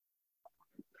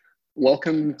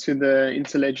Welcome to the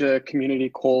Interledger community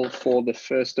call for the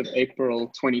 1st of April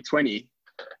 2020.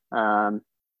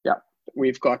 Yeah,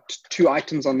 we've got two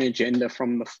items on the agenda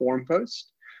from the forum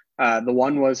post. The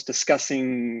one was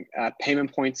discussing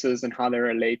payment pointers and how they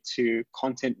relate to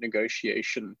content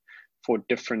negotiation for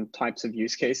different types of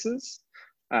use cases.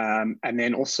 And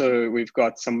then also we've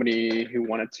got somebody who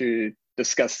wanted to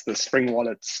discuss the Spring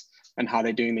wallets and how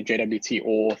they're doing the JWT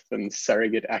auth and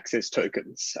surrogate access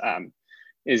tokens.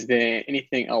 Is there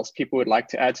anything else people would like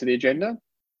to add to the agenda?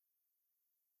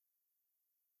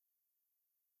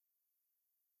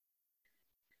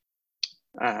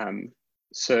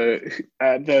 So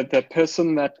the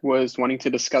person that was wanting to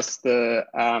discuss the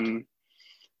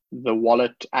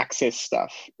wallet access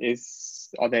stuff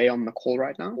are they on the call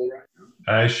right now?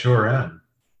 I sure am.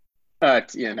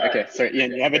 Ian. Okay, so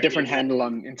Ian, you have a different handle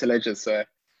on Interledger, so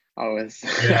I was.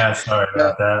 Yeah, sorry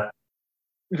about that.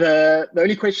 The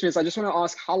only question is, I just want to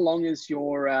ask, how long is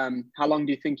your how long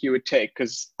do you think you would take?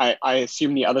 Because I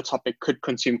assume the other topic could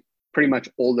consume pretty much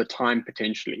all the time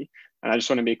potentially, and I just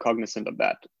want to be cognizant of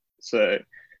that. So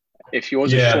if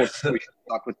yours is short, we should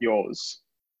start with yours.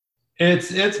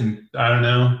 It's I don't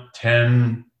know,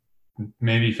 10,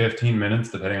 maybe 15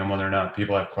 minutes, depending on whether or not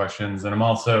people have questions. And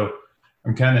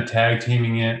I'm kind of tag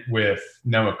teaming it with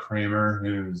Noah Kramer,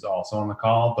 who's also on the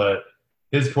call, but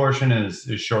his portion is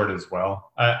short as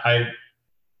well. I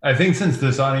think since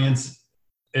this audience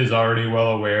is already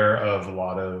well aware of a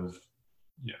lot of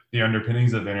the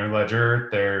underpinnings of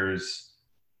Interledger, there's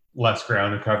less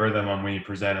ground to cover than when we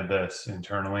presented this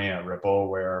internally at Ripple,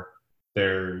 where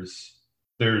it's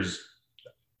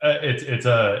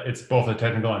both a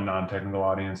technical and non-technical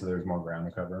audience, so there's more ground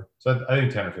to cover. So I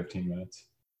think 10 or 15 minutes.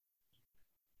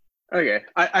 Okay,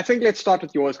 I think let's start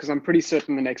with yours because I'm pretty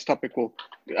certain the next topic will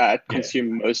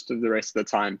consume most of the rest of the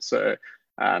time. So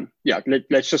yeah,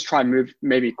 let's just try and move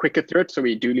maybe quicker through it so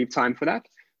we do leave time for that.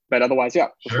 But otherwise, yeah,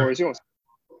 the floor is yours.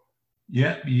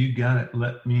 Yep, you got it.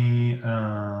 Let me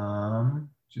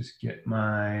just get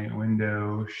my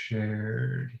window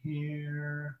shared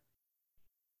here.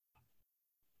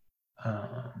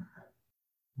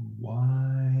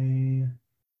 Why?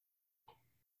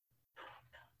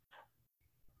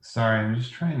 Sorry, I'm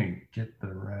just trying to get the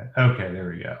right. Okay, there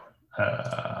we go.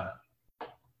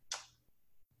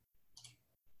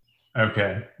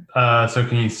 Okay, so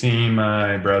can you see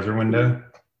my browser window?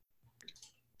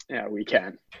 Yeah, we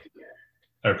can.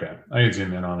 Okay, I can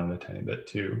zoom in on it a tiny bit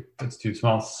too. It's too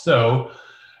small. So,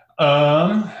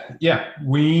 yeah,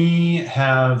 we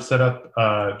have set up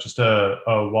just a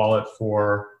wallet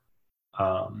for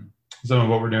some of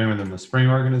what we're doing within the Spring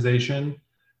organization.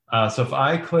 So if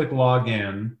I click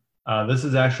login, this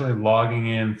is actually logging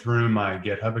in through my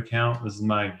GitHub account. This is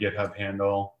my GitHub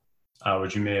handle,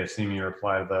 which you may have seen me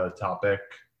reply to the topic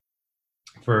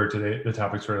for today, the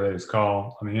topics for today's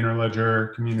call on the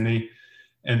Interledger community.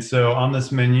 And so on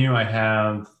this menu, I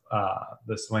have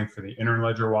this link for the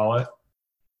Interledger wallet.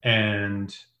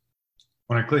 And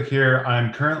when I click here,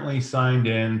 I'm currently signed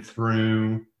in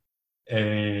through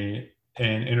an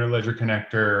Interledger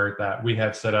connector that we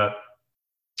have set up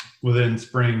within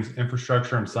Spring's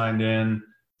infrastructure. I'm signed in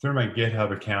through my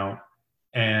GitHub account.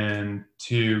 And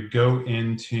to go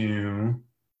into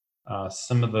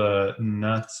some of the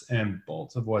nuts and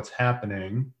bolts of what's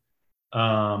happening,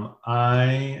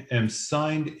 I am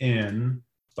signed in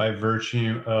by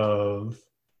virtue of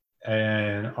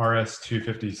an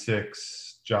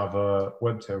RS-256 Java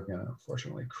web token.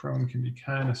 Unfortunately, Chrome can be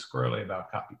kind of squirrely about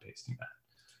copy pasting that.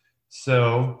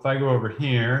 So if I go over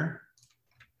here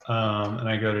and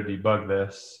I go to debug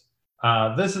this,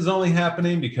 this is only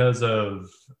happening because of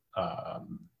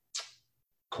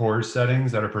core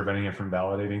settings that are preventing it from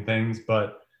validating things.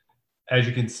 But as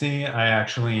you can see,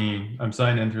 I'm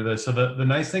signed in through this. So the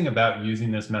nice thing about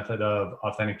using this method of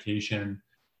authentication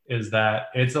is that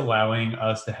it's allowing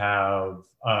us to have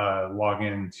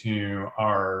login to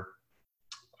our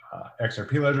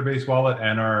XRP Ledger-based wallet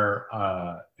and our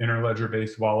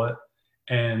Interledger-based wallet.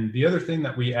 And the other thing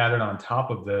that we added on top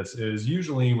of this is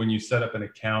usually when you set up an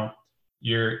account,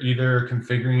 you're either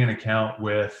configuring an account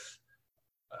with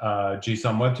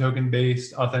JSON Web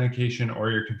Token-based authentication,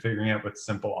 or you're configuring it with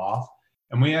simple auth.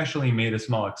 And we actually made a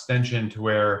small extension to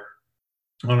where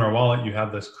on our wallet, you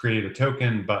have this create a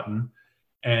token button,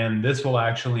 and this will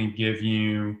actually give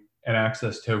you an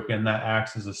access token that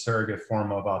acts as a surrogate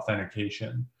form of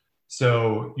authentication.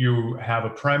 So you have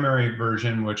a primary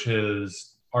version, which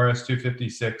is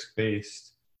RS-256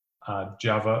 based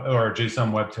Java or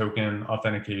JSON Web Token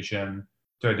authentication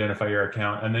to identify your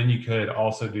account. And then you could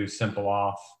also do simple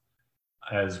auth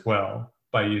as well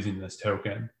by using this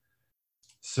token.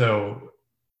 So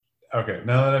Okay,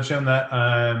 now that I've shown that,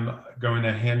 I'm going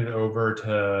to hand it over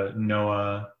to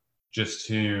Noah just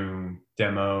to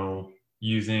demo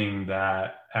using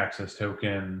that access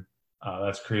token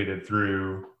that's created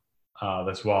through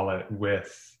this wallet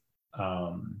with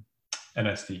an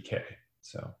SDK.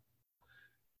 So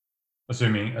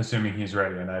assuming he's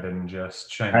ready and I didn't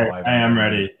just shine a light on I am him.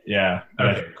 ready. Yeah.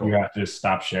 Okay, cool. You have to just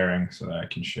stop sharing so that I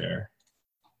can share.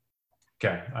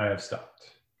 Okay, I have stopped.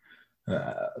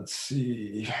 Let's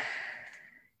see.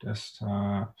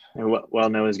 Desktop. And while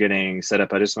Noah's getting set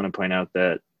up, I just want to point out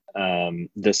that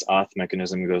this auth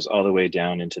mechanism goes all the way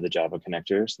down into the Java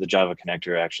connector. So the Java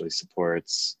connector actually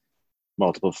supports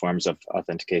multiple forms of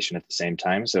authentication at the same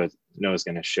time. So Noah's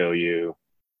going to show you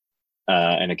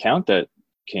an account that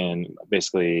can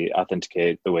basically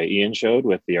authenticate the way Ian showed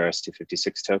with the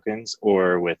RS-256 tokens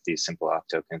or with the simple auth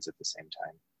tokens at the same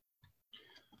time.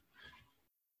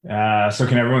 So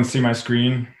can everyone see my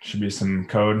screen? Should be some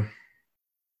code.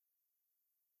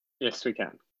 Yes, we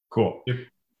can. Cool.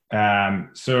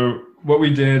 So what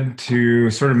we did to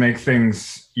sort of make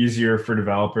things easier for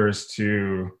developers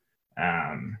to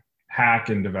hack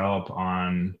and develop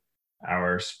on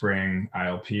our Spring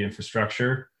ILP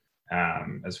infrastructure,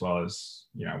 as well as,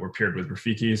 we're paired with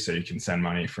Rafiki, so you can send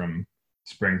money from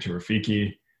Spring to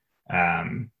Rafiki.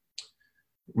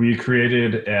 We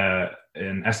created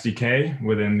an SDK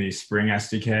within the Spring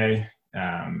SDK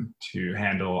to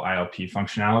handle ILP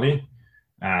functionality.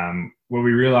 What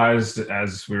we realized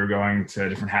as we were going to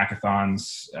different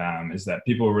hackathons is that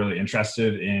people were really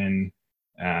interested in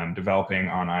developing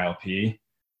on ILP,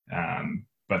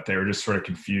 but they were just sort of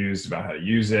confused about how to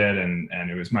use it, and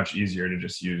it was much easier to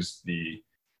just use the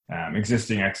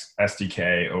existing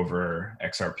SDK over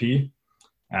XRP.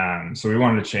 So we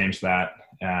wanted to change that.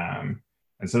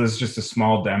 And so this is just a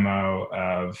small demo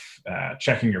of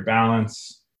checking your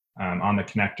balance on the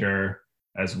connector,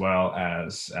 as well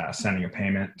as sending a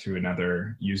payment to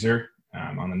another user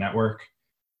on the network.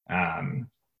 A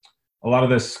lot of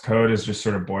this code is just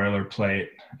sort of boilerplate,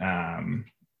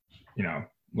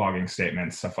 logging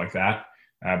statements, stuff like that.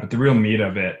 But the real meat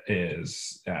of it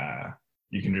is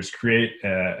you can just create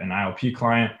an ILP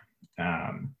client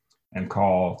and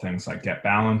call things like get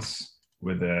balance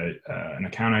with an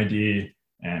account ID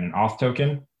and an auth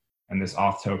token. And this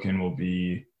auth token will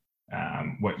be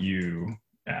what you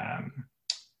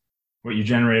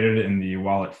generated in the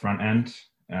wallet front end.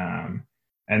 And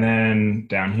then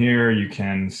down here, you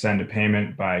can send a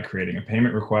payment by creating a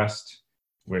payment request,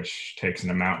 which takes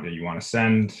an amount that you want to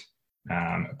send,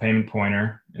 a payment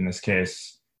pointer. In this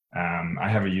case, I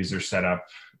have a user set up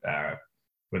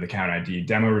with account ID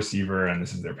demo receiver, and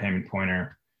this is their payment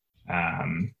pointer.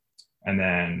 And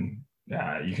then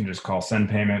you can just call send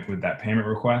payment with that payment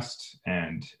request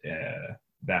and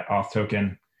that auth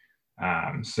token.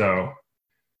 So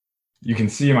you can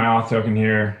see my auth token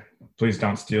here. Please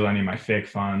don't steal any of my fake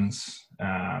funds.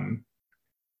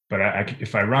 But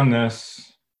if I run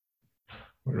this,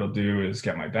 what it'll do is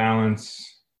get my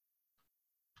balance,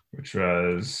 which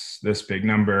was this big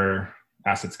number,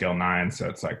 asset scale 9. So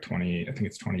it's like 20, I think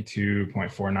it's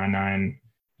 22.499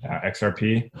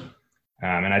 XRP.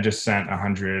 And I just sent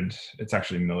 100, it's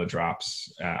actually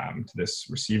milladrops to this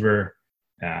receiver.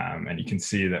 And you can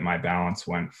see that my balance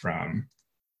went from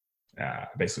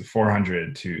basically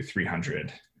 400 to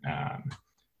 300.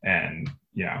 And,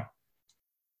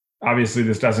 obviously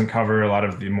this doesn't cover a lot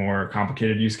of the more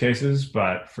complicated use cases,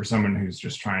 but for someone who's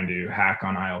just trying to hack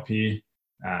on ILP,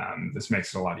 this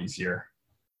makes it a lot easier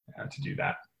to do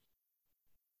that.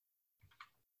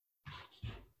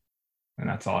 And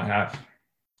that's all I have.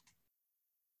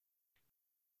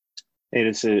 Hey,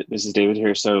 this is David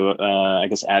here. So I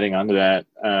guess adding on to that,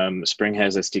 Spring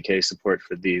has SDK support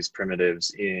for these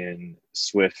primitives in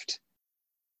Swift,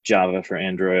 Java for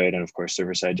Android, and of course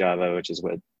server-side Java, which is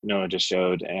what Noah just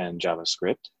showed, and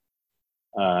JavaScript,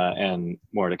 and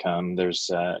more to come. There's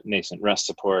nascent Rust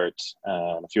support,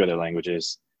 and a few other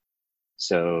languages.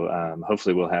 So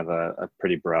hopefully we'll have a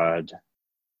pretty broad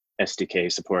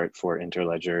SDK support for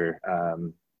Interledger.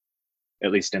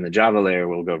 At least in the Java layer,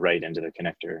 we'll go right into the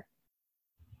connector.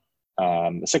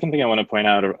 The second thing I want to point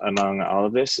out among all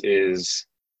of this is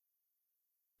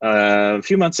a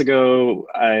few months ago,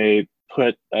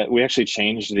 we actually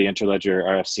changed the Interledger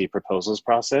RFC proposals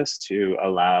process to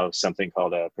allow something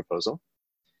called a proposal.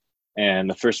 And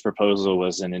the first proposal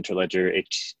was an Interledger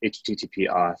HTTP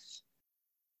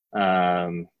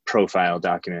auth profile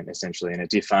document, essentially, and it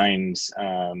defines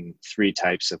 3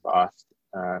 types of auth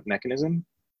mechanism.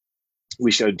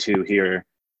 We showed 2 here.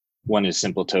 One is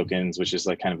simple tokens, which is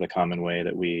like kind of the common way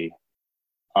that we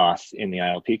auth in the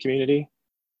ILP community.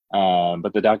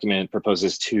 But the document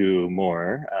proposes two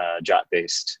more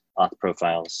JOT-based auth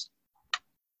profiles.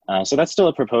 So that's still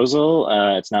a proposal.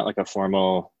 It's not like a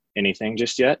formal anything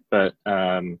just yet, but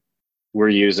we're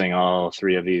using all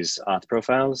three of these auth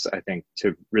profiles, I think,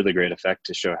 to really great effect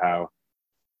to show how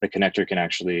the connector can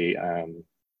actually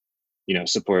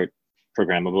support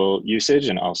programmable usage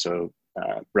and also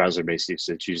browser-based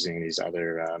usage using these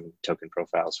other token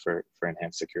profiles for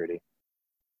enhanced security.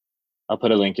 I'll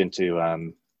put a link into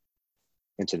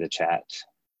the chat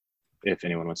if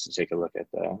anyone wants to take a look at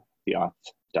the auth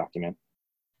document.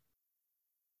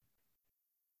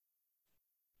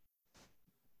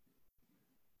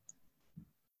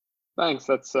 Thanks.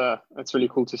 That's really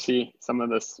cool to see some of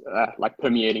this like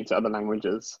permeating to other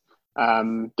languages.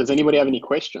 Does anybody have any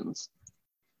questions?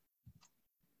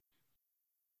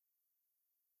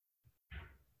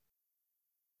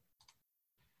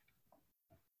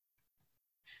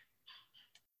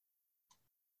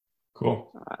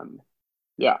 Cool.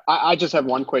 Yeah, I just have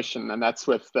one question, and that's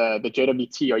with the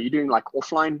JWT. Are you doing like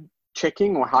offline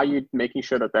checking, or how are you making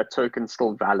sure that that token's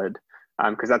still valid?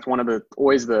 Because that's one of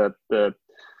always the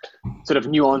sort of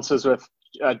nuances with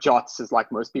JOTs is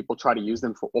like most people try to use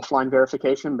them for offline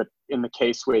verification, but in the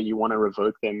case where you want to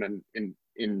revoke them and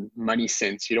in money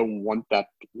sense, you don't want that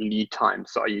lead time.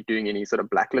 So are you doing any sort of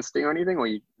blacklisting or anything, or are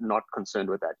you not concerned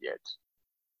with that yet?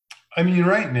 I mean,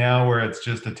 right now where it's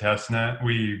just a test net,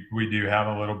 we do have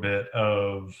a little bit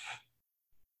of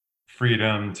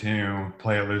freedom to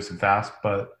play it loose and fast,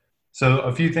 but so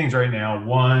a few things right now.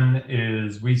 One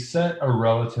is we set a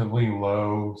relatively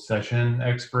low session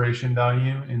expiration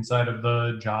value inside of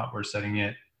the JOT. We're setting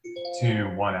it to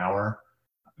 1 hour.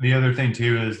 The other thing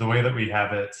too is the way that we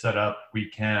have it set up, we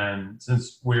can,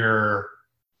 since we're,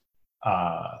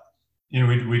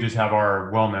 we just have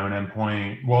our well-known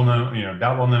endpoint,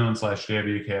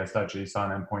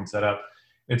 .wellknown/jwks.json endpoint set up.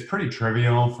 It's pretty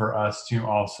trivial for us to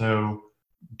also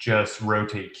just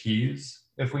rotate keys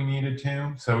if we needed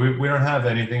to. So we don't have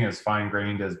anything as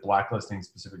fine-grained as blacklisting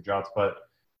specific JOTs, but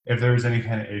if there was any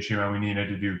kind of issue and we needed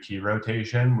to do key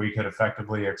rotation, we could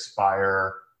effectively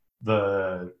expire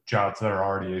the JOTs that are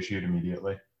already issued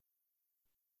immediately.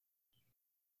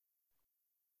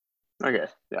 Okay,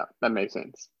 yeah, that makes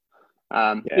sense.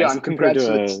 And congrats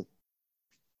to the...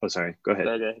 Oh, sorry, go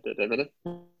ahead. David.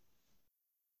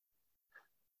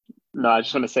 No, I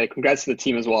just want to say congrats to the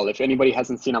team as well. If anybody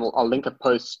hasn't seen, I'll link a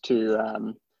post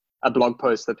to a blog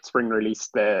post that Spring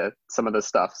released some of the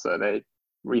stuff. So they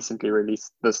recently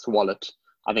released this wallet,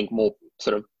 I think more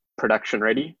sort of production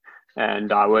ready.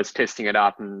 And I was testing it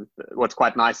out, and what's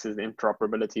quite nice is the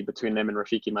interoperability between them and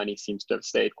Rafiki Money seems to have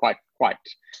stayed quite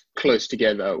close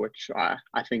together, which I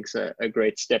think is a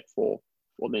great step for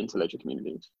the Interledger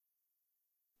community.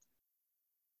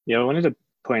 Yeah, I wanted to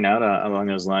point out along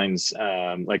those lines,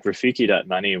 like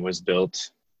Rafiki.money was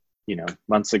built,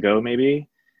 months ago maybe.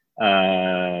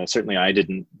 Certainly I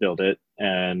didn't build it,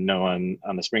 and no one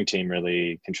on the Spring team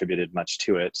really contributed much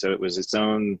to it. So it was its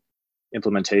own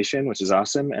implementation, which is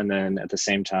awesome. And then at the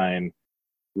same time,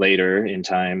 later in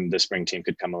time, the Spring team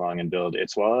could come along and build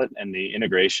its wallet. And the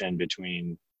integration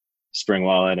between Spring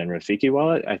Wallet and Rafiki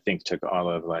Wallet, I think took all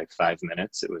of like 5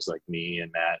 minutes. It was like me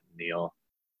and Matt and Neil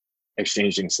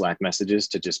exchanging Slack messages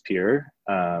to just peer.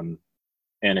 And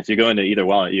if you go into either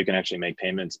wallet, you can actually make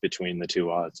payments between the two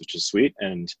wallets, which is sweet.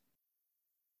 And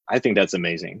I think that's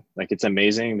amazing. Like, it's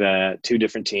amazing that two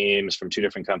different teams from two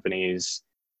different companies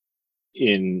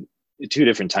in two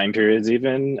different time periods,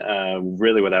 even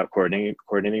really without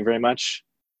coordinating very much,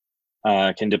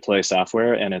 can deploy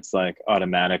software, and it's like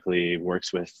automatically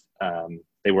works with,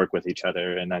 they work with each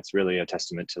other. And that's really a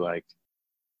testament to like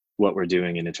what we're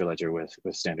doing in Interledger with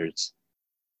standards.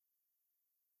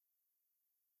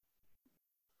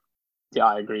 Yeah,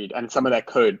 I agreed. And some of that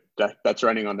code that's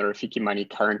running on the Rafiki Money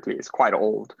currently is quite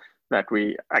old, that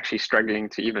we actually struggling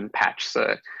to even patch.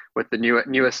 So with the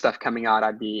newer stuff coming out,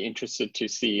 I'd be interested to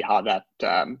see how that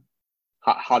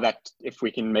if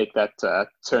we can make that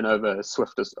turnover as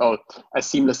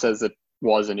seamless as it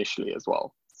was initially as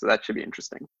well. So that should be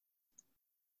interesting.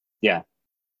 Yeah.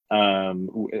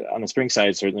 On the Spring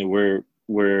side, certainly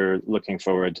we're looking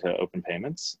forward to open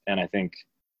payments, and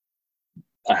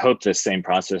I hope the same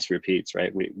process repeats,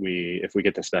 right? We if we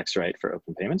get the specs right for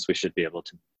open payments, we should be able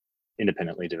to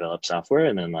independently develop software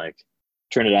and then like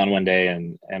turn it on one day,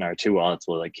 and our two wallets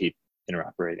will like keep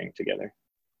interoperating together.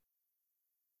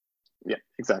 Yeah,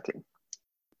 exactly.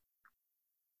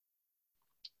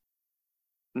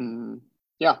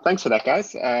 Yeah, thanks for that,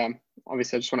 guys.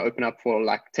 Obviously, I just want to open up for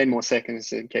like 10 more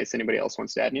seconds in case anybody else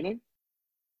wants to add anything.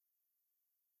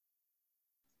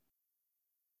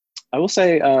 I will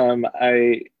say,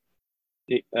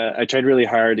 I tried really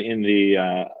hard in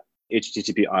the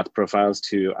HTTP auth profiles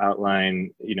to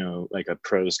outline, like a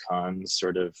pros cons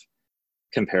sort of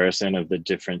comparison of the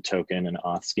different token and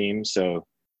auth schemes. So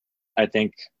I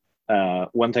think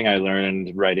one thing I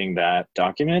learned writing that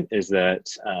document is that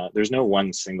there's no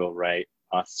one single right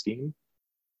auth scheme.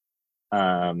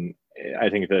 I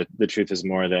think that the truth is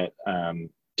more that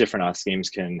different auth schemes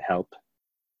can help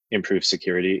improve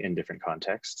security in different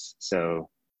contexts. So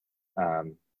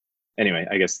anyway,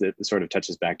 I guess that sort of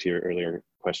touches back to your earlier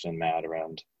question, Matt,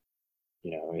 around,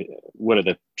 what are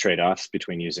the trade-offs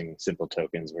between using simple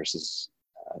tokens versus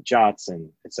JOTs and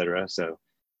et cetera. So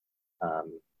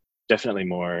definitely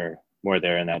more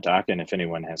there in that doc. And if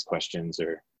anyone has questions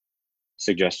or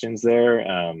suggestions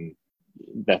there,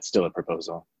 that's still a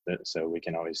proposal. So we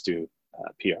can always do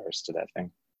PRs to that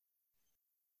thing.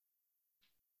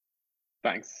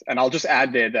 Thanks. And I'll just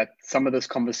add there that some of this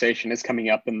conversation is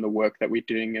coming up in the work that we're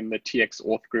doing in the TX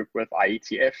Auth group with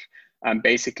IETF.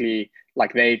 Basically,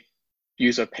 like, they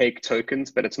use opaque tokens,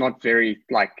 but it's not very,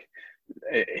 like,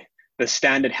 the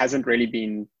standard hasn't really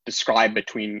been described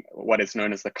between what is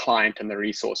known as the client and the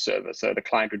resource server. So the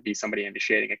client would be somebody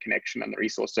initiating a connection, and the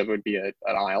resource server would be an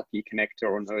ILP connector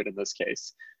or node in this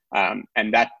case. And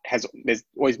there's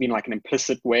always been like an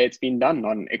implicit way it's been done,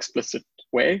 not an explicit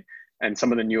way. And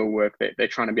some of the newer work, they're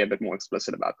trying to be a bit more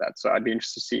explicit about that. So I'd be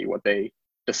interested to see what they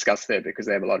discuss there, because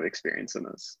they have a lot of experience in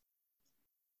this.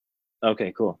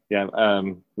 Okay, cool. Yeah,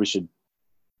 we should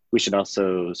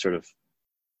also sort of,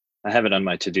 I have it on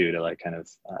my to-do to like kind of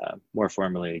more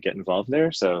formally get involved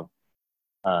there. So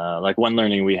like one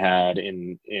learning we had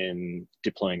in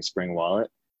deploying Spring Wallet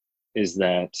is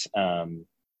that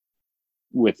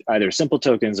with either simple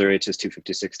tokens or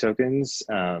HS256 tokens,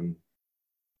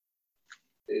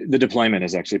 the deployment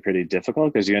is actually pretty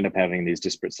difficult, because you end up having these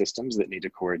disparate systems that need to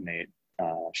coordinate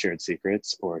shared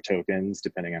secrets or tokens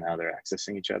depending on how they're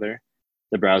accessing each other.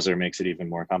 The browser makes it even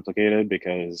more complicated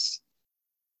because,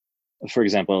 for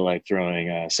example, like throwing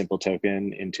a simple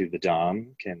token into the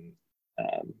DOM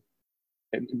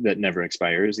that never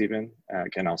expires even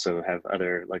can also have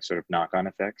other like sort of knock-on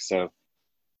effects. So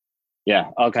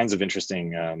yeah, all kinds of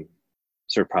interesting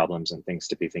sort of problems and things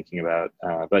to be thinking about.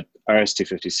 But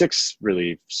RS-256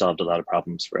 really solved a lot of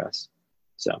problems for us.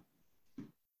 So.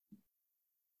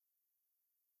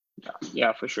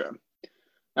 Yeah, for sure.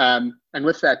 And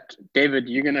with that, David,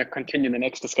 you're going to continue the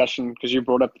next discussion because you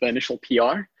brought up the initial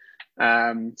PR.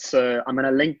 So I'm going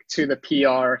to link to the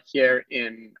PR here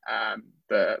in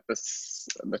the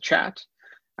chat.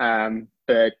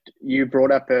 But you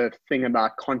brought up a thing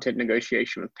about content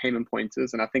negotiation with payment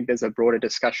pointers, and I think there's a broader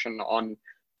discussion on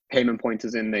payment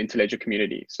pointers in the Interledger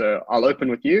community. So I'll open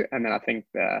with you, and then I think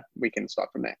we can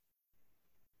start from there.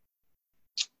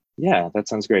 Yeah, that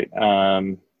sounds great.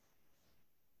 So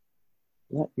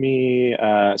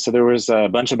there was a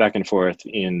bunch of back and forth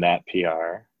in that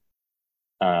PR.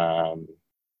 I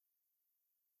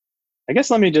guess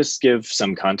let me just give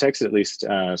some context, at least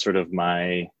sort of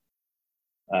my,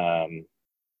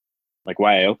 like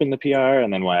why I opened the PR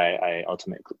and then why I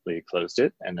ultimately closed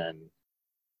it. And then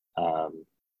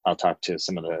I'll talk to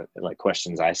some of the like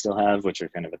questions I still have, which are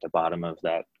kind of at the bottom of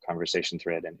that conversation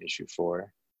thread in issue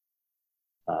 4.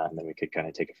 And then we could kind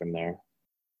of take it from there.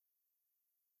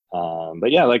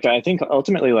 But yeah, like I think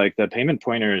ultimately like the payment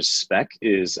pointers spec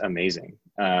is amazing.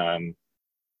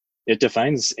 It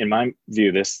defines, in my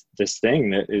view, this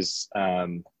thing that is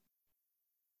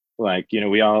like,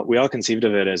 we all conceived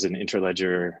of it as an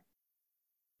interledger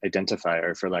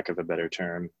identifier, for lack of a better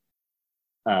term.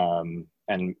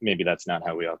 And maybe that's not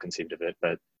how we all conceived of it,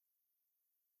 but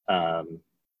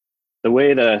the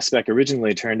way the spec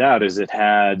originally turned out is it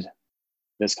had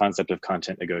this concept of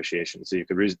content negotiation. So you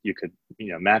could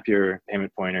map your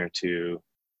payment pointer to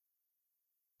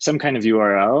some kind of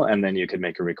URL, and then you could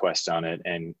make a request on it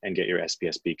and get your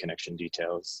SPSB connection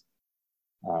details.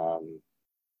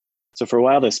 So for a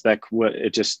while, the spec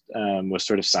it just was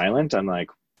sort of silent on like,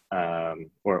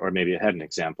 or maybe it had an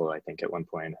example, I think at one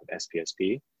point, of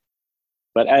SPSP.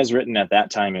 But as written at that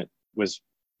time, it was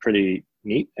pretty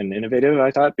neat and innovative,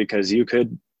 I thought, because you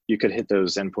could hit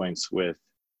those endpoints with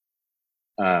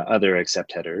other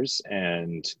accept headers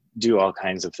and do all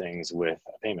kinds of things with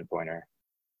a payment pointer,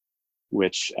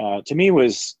 which to me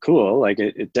was cool. Like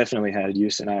it definitely had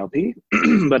use in ILP,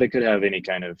 but it could have any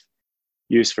kind of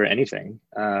use for anything,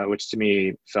 which to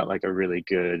me felt like a really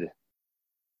good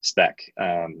spec.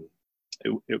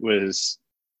 It was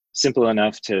simple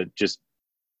enough to just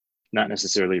not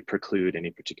necessarily preclude any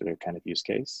particular kind of use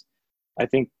case. I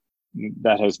think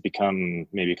that has become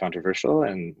maybe controversial,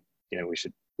 and we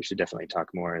should definitely talk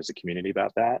more as a community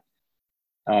about that.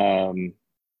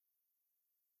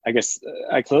 I guess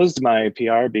I closed my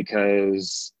PR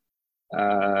because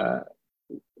I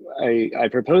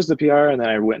proposed the PR and then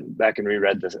I went back and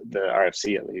reread the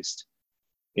RFC, at least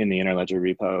in the Interledger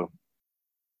repo.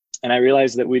 And I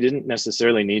realized that we didn't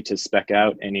necessarily need to spec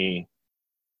out any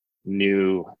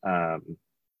new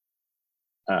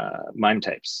MIME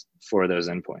types for those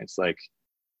endpoints. Like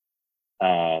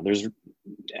there's,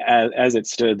 as it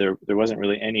stood, there wasn't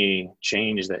really any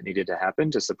change that needed to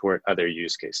happen to support other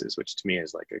use cases, which to me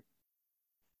is like a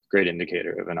great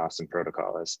indicator of an awesome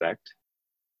protocol as spec'd.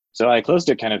 So I closed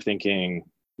it kind of thinking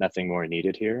nothing more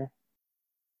needed here.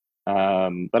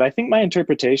 But I think my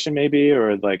interpretation maybe,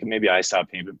 or like maybe I saw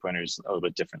payment pointers a little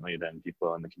bit differently than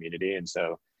people in the community. And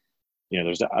so, you know,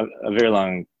 there's a very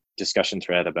long discussion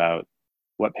thread about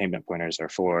what payment pointers are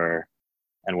for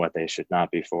and what they should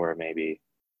not be for, maybe.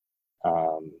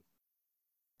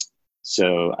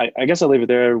 So I guess I'll leave it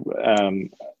there. I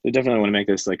definitely want to make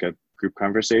this like a group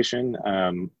conversation.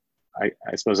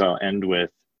 I suppose I'll end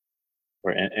with,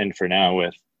 or end for now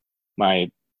with my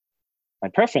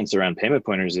preference around payment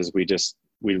pointers is we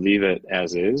leave it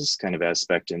as is, kind of as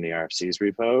spec'd in the RFC's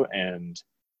repo, and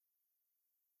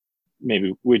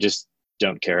maybe we just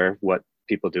don't care what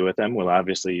people do with them. We'll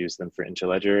obviously use them for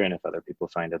Interledger, and if other people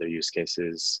find other use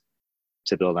cases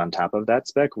to build on top of that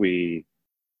spec, we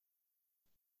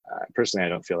personally, I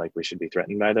don't feel like we should be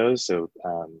threatened by those. So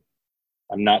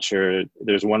I'm not sure.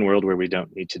 There's one world where we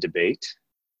don't need to debate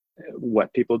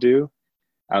what people do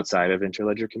outside of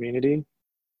Interledger community.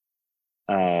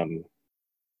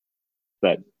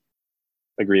 But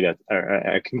agree that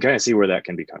I can kind of see where that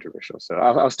can be controversial. So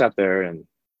I'll stop there and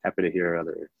happy to hear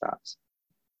other thoughts.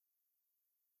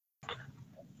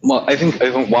 Well, I think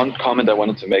one comment I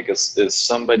wanted to make is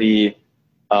somebody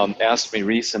asked me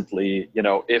recently, you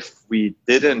know, if we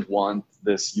didn't want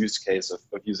this use case of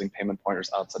using payment pointers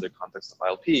outside the context of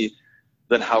ILP,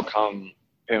 then how come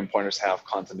payment pointers have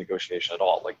content negotiation at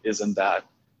all? Like, isn't that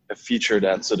a feature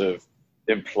that sort of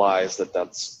implies that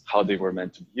that's how they were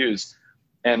meant to be used?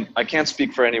 And I can't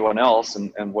speak for anyone else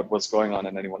and what was going on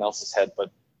in anyone else's head,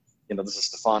 but you know, this is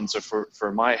Stefan. So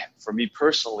for me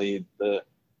personally,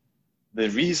 the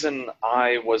reason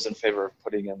I was in favor of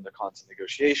putting in the content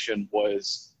negotiation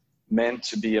was meant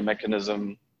to be a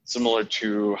mechanism similar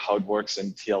to how it works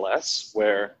in TLS,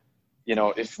 where, you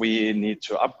know, if we need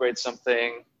to upgrade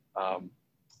something,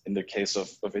 in the case of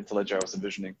Interledger, I was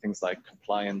envisioning things like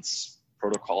compliance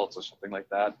protocols or something like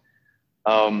that.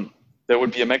 There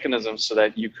would be a mechanism so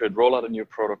that you could roll out a new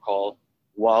protocol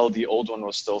while the old one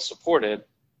was still supported,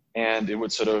 and it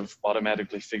would sort of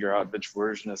automatically figure out which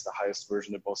version is the highest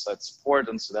version that both sides support.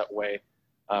 And so that way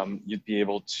you'd be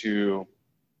able to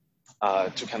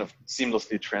kind of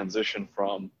seamlessly transition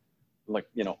from, like,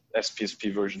 you know,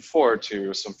 SPSP version 4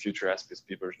 to some future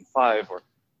SPSP version 5 or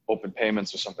open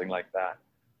payments or something like that.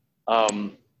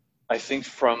 I think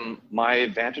from my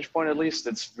vantage point, at least,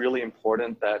 it's really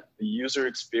important that the user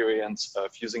experience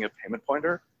of using a payment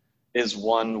pointer is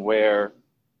one where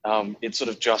it sort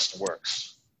of just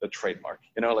works, the trademark,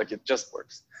 you know, like it just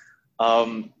works.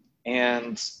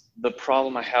 And the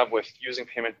problem I have with using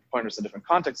payment pointers in different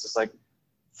contexts is, like,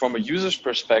 from a user's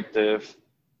perspective,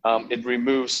 it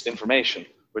removes information,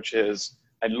 which is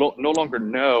I no longer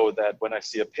know that when I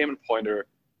see a payment pointer,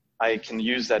 I can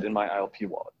use that in my ILP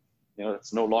wallet. You know,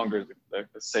 it's no longer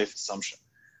a safe assumption.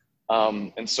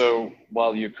 And so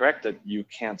while you're correct that you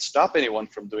can't stop anyone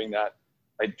from doing that,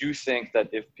 I do think that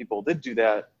if people did do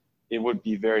that, it would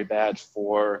be very bad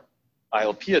for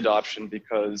ILP adoption,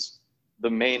 because the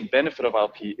main benefit of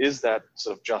ILP is that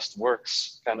sort of just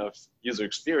works kind of user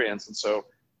experience. And so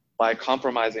by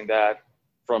compromising that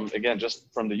from, again,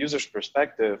 just from the user's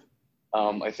perspective,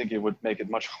 I think it would make it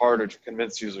much harder to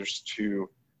convince users to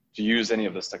use any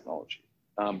of this technology.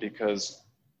 Because,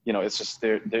 you know, it's just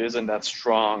there isn't that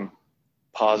strong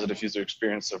positive user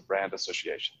experience of brand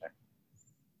association there.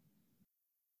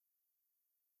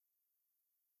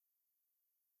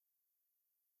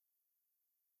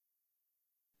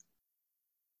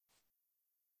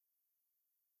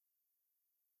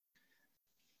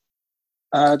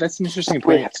 That's an interesting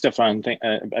point, Stefan.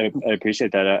 I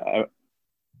appreciate that.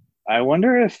 I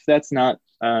wonder if that's not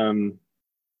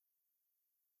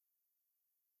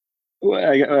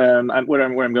where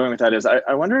I'm going with that is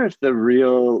I wonder if the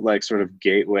real, like, sort of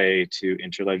gateway to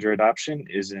Interledger adoption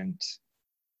isn't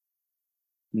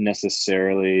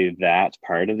necessarily that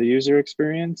part of the user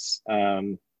experience.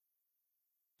 And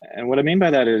what I mean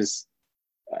by that is,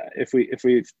 if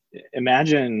we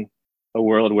imagine a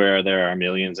world where there are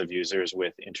millions of users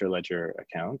with Interledger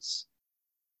accounts,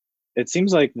 it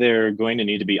seems like they're going to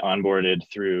need to be onboarded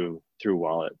through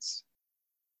wallets,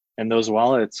 and those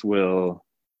wallets will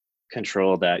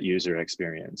control that user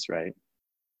experience, right?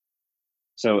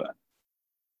 So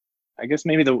I guess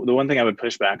maybe the one thing I would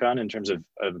push back on in terms of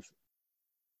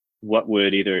what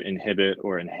would either inhibit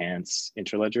or enhance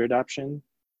Interledger adoption,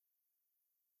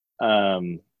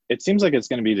 it seems like it's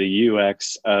going to be the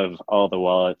UX of all the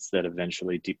wallets that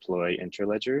eventually deploy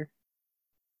Interledger.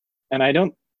 And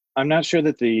I'm not sure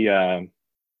that the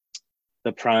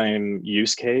prime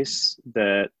use case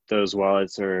that those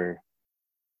wallets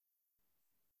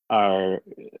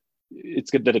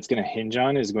it's good that it's going to hinge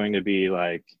on is going to be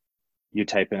like you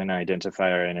type in an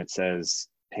identifier and it says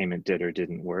payment did or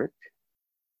didn't work,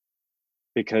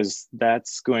 because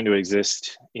that's going to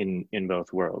exist in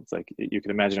both worlds. Like you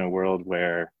could imagine a world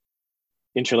where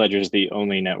Interledger is the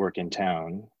only network in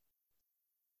town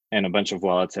and a bunch of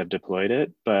wallets have deployed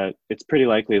it, but it's pretty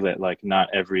likely that like not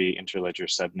every Interledger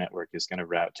subnetwork is going to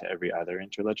route to every other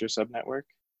Interledger subnetwork.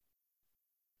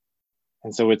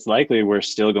 And so it's likely we're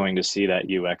still going to see that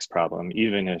UX problem,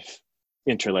 even if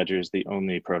Interledger is the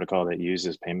only protocol that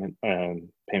uses payment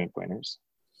pointers.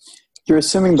 You're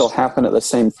assuming they'll happen at the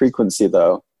same frequency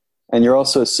though, and you're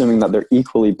also assuming that they're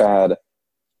equally bad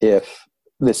if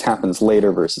this happens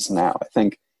later versus now. I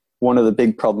think one of the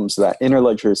big problems is that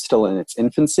Interledger is still in its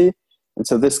infancy, and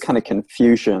so this kind of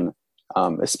confusion,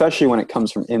 especially when it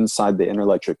comes from inside the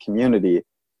Interledger community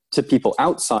to people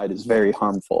outside, is very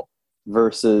harmful.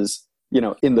 Versus, you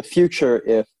know, in the future,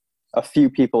 if a few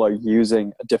people are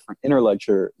using a different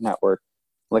Interledger network,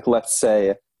 like let's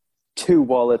say 2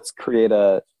 wallets create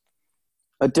a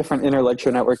different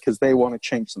Interledger network because they want to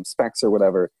change some specs or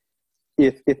whatever.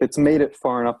 If it's made it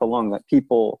far enough along that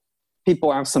people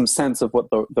have some sense of what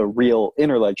the real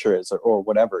Interledger is, or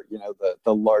whatever, you know,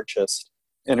 the largest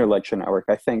Interledger network,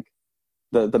 I think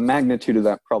the magnitude of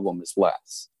that problem is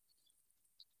less.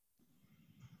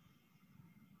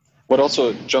 What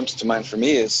also jumps to mind for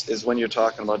me is when you're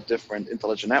talking about different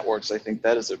Interledger networks, I think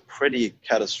that is a pretty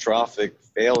catastrophic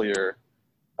failure,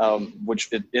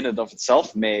 which in and of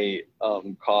itself may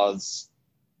cause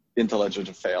Interledger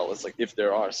to fail. It's like if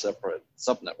there are separate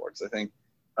subnetworks. I think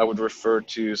I would refer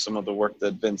to some of the work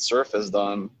that Vint Cerf has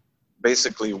done,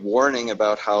 basically warning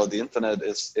about how the internet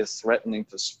is threatening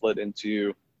to split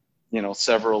into, you know,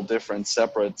 several different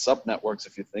separate subnetworks.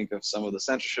 If you think of some of the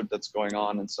censorship that's going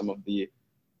on and some of the,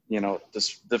 you know,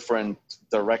 different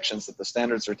directions that the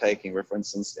standards are taking, where, for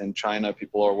instance, in China,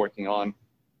 people are working on,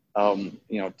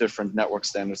 you know, different network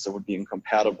standards that would be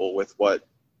incompatible with what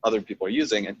other people are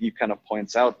using. And he kind of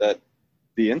points out that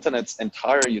the internet's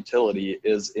entire utility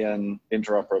is in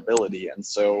interoperability. And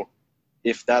so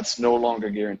if that's no longer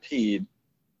guaranteed,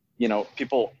 you know,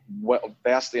 people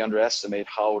vastly underestimate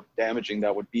how damaging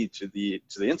that would be to the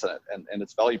internet and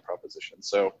its value proposition.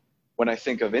 So when I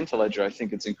think of Interledger, I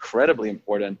think it's incredibly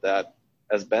important that,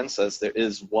 as Ben says, there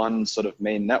is one sort of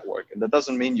main network. And that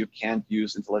doesn't mean you can't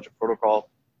use Interledger protocol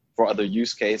for other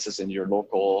use cases in your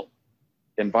local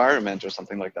environment or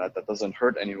something like that. That doesn't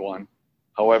hurt anyone.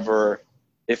 However,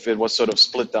 if it was sort of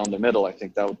split down the middle, I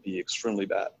think that would be extremely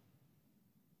bad.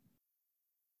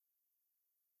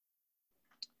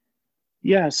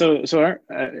 Yeah, so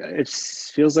it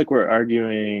feels like we're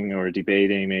arguing or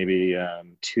debating maybe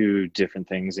 2 different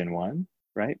things in one,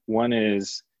 right? One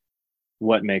is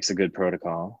what makes a good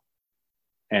protocol.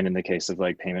 And in the case of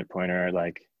like payment pointer,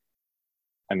 like,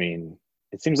 I mean,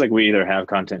 it seems like we either have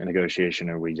content negotiation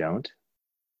or we don't.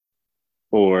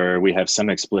 Or we have some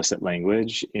explicit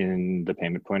language in the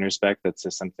payment pointer spec that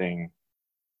says something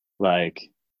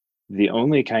like the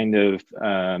only kind of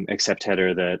accept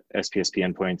header that SPSP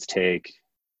endpoints take,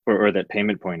 or that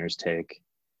payment pointers take,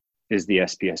 is the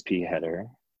SPSP header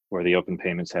or the open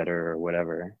payments header or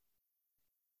whatever,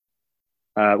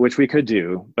 which we could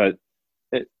do, but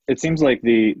it seems like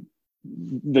the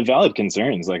valid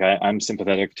concerns, like I'm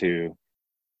sympathetic to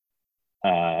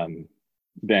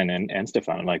Ben and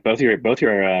Stefan. Like both your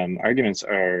arguments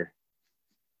are,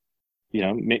 you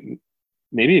know,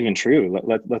 maybe even true.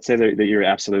 Let's say that you're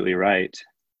absolutely right.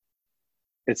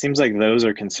 It seems like those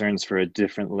are concerns for a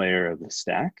different layer of the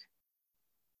stack.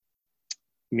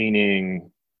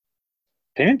 Meaning,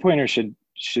 payment pointer should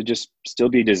just still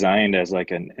be designed as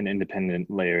like an independent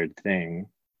layered thing,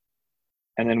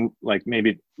 and then like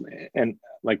maybe and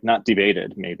like not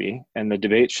debated maybe, and the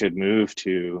debate should move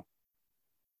to,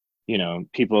 you know,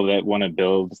 people that want to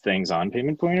build things on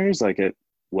payment pointers, like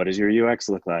what does your UX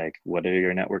look like? What are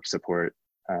your network support?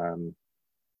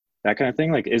 That kind of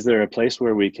thing. Like, is there a place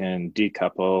where we can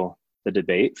decouple the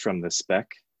debate from the spec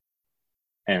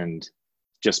and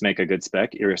just make a good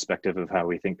spec, irrespective of how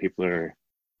we think people are,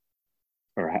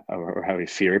 or how we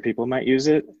fear people might use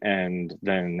it, and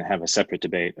then have a separate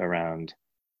debate around,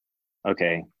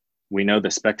 okay, we know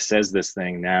the spec says this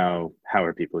thing. Now, how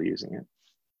are people using it?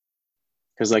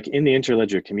 Because like in the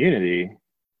Interledger community,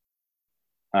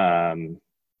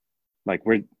 like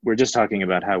we're just talking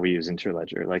about how we use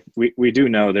Interledger. Like we do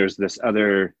know there's this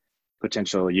other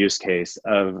potential use case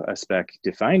of a spec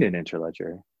defined in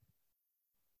Interledger,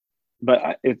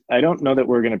 but I don't know that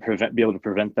we're going to be able to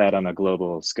prevent that on a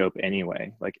global scope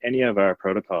anyway. Like any of our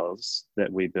protocols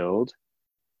that we build,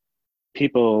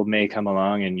 people may come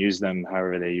along and use them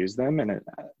however they use them, and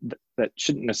that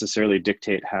shouldn't necessarily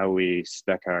dictate how we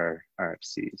spec our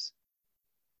RFCs.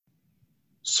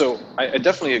 So I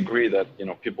definitely agree that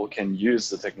people can use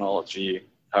the technology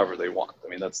however they want. I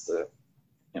mean, that's the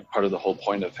part of the whole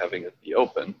point of having it be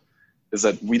open, is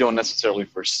that we don't necessarily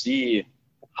foresee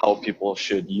how people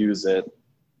should use it,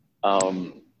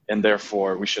 and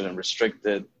therefore we shouldn't restrict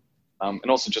it. And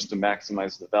also just to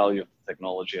maximize the value of the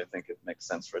technology, I think it makes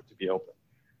sense for it to be open.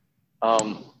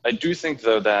 I do think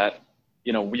though that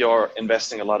we are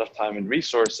investing a lot of time and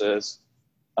resources,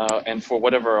 and for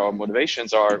whatever our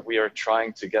motivations are, we are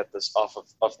trying to get this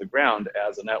off the ground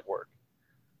as a network.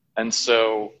 And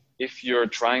so if you're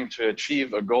trying to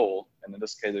achieve a goal, and in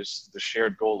this case, the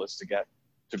shared goal is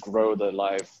to grow the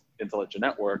live Interledger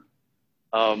network,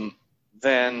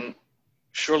 then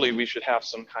surely we should have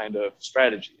some kind of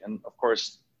strategy. And of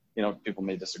course, people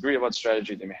may disagree about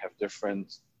strategy. They may have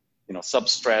different,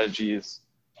 sub-strategies.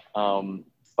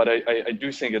 But I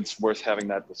do think it's worth having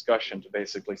that discussion to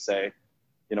basically say,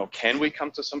 can we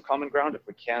come to some common ground? If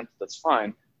we can't, that's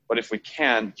fine. But if we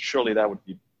can, surely that would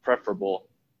be preferable,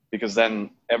 because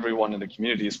then everyone in the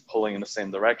community is pulling in the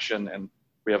same direction, and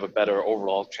we have a better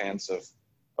overall chance of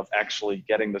actually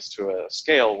getting this to a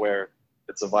scale where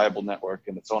it's a viable network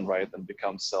in its own right and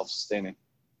becomes self-sustaining.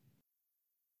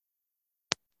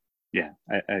 Yeah,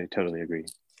 I totally agree.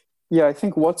 Yeah, I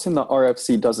think what's in the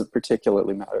RFC doesn't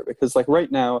particularly matter, because like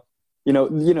right now,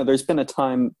 there's been a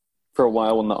time for a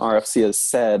while when the RFC has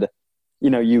said,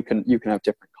 you can have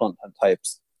different content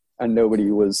types, and nobody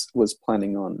was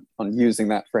planning on using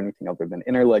that for anything other than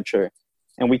Interledger.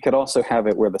 And we could also have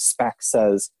it where the spec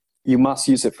says you must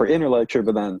use it for Interledger,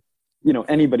 but then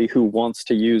anybody who wants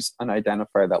to use an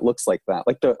identifier that looks like that,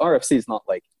 like the RFC is not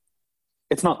like,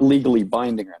 it's not legally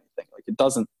binding or anything. Like it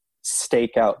doesn't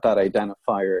stake out that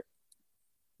identifier.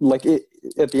 Like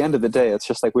at the end of the day, it's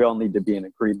just like we all need to be in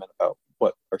agreement about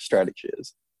what our strategy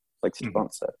is, like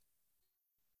Stefan said.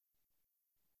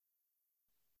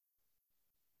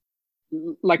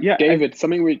 Like David,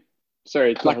 something we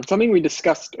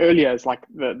discussed earlier is like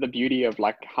the beauty of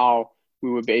like how we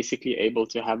were basically able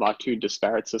to have our two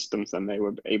disparate systems and they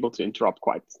were able to interrupt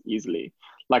quite easily.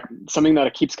 Like something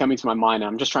that keeps coming to my mind, and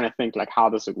I'm just trying to think like how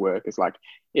this would work, is like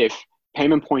if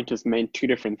payment pointers meant two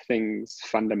different things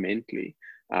fundamentally.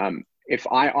 If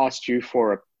I asked you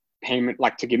for a payment,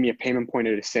 like to give me a payment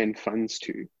pointer to send funds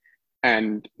to,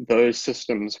 and those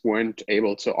systems weren't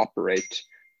able to operate,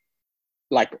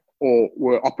 like, or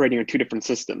were operating on two different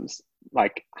systems,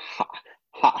 like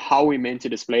how are we meant to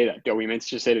display that? Are we meant to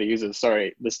just say to the user,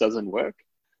 sorry, this doesn't work?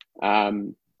 I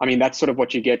mean, that's sort of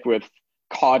what you get with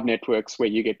card networks, where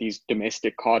you get these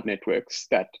domestic card networks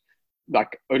that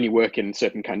like only work in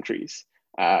certain countries.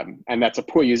 And that's a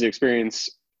poor user experience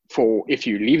for if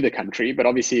you leave the country, but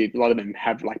obviously a lot of them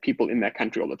have like people in that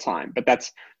country all the time. But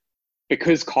that's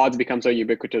because cards become so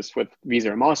ubiquitous with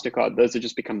Visa and MasterCard, those have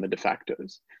just become the de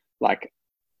factos. Like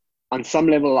on some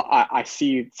level, I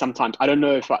see sometimes, I don't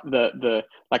know if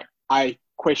I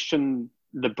question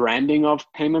the branding of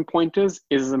payment pointers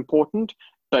is important,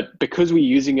 but because we're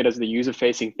using it as the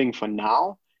user-facing thing for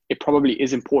now, it probably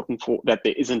is important for that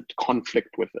there isn't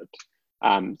conflict with it.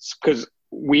 Because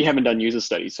we haven't done user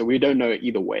studies, so we don't know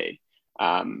either way.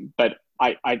 But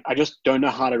I just don't know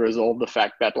how to resolve the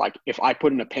fact that like if I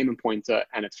put in a payment pointer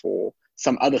and it's for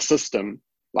some other system,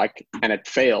 like, and it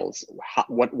fails,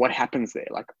 what happens there?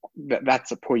 Like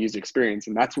that's a poor user experience,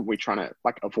 and that's what we're trying to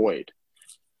like avoid.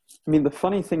 I mean, the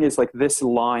funny thing is like this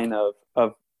line of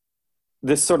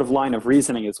this sort of line of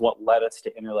reasoning is what led us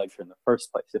to Interledger in the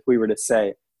first place. If we were to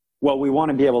say, well, we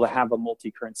want to be able to have a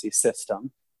multi-currency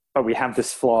system, but we have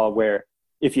this flaw where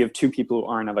if you have two people who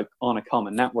aren't on a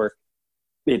common network,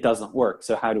 it doesn't work.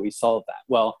 So how do we solve that?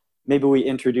 Well, maybe we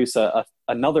introduce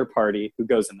another party who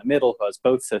goes in the middle, who has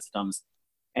both systems,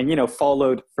 and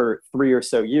followed for 3 or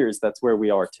so years. That's where we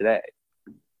are today.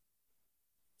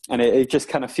 And it just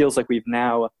kind of feels like we've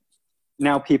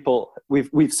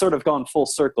sort of gone full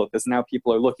circle, because now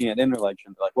people are looking at Interledger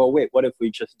and they're like, well, wait, what if we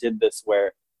just did this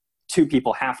where two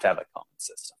people have to have a common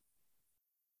system?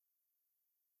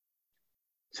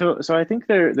 So I think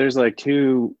there's like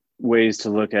two ways to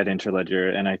look at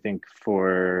Interledger, and I think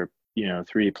for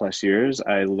 3+ years,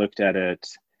 I looked at it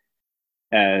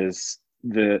as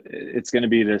it's going to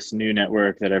be this new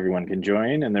network that everyone can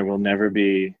join, and there will never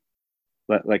be,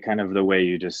 like kind of the way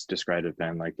you just described it,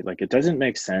 Ben. Like it doesn't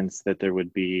make sense that there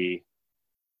would be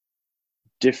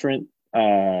different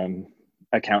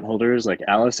account holders, like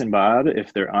Alice and Bob.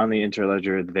 If they're on the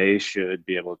Interledger, they should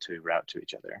be able to route to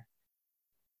each other.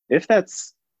 If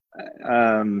that's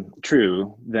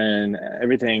true, then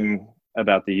everything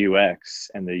about the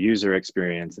UX and the user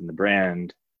experience and the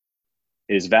brand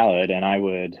is valid, and I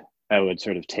would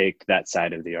sort of take that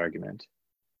side of the argument.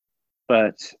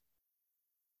 But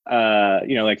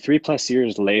like 3+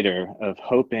 years later of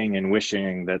hoping and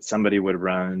wishing that somebody would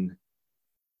run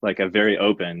like a very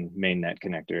open mainnet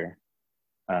connector.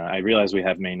 I realize we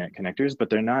have mainnet connectors, but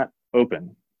they're not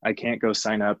open. I can't go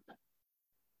sign up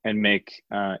and make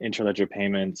Interledger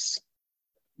payments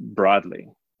broadly.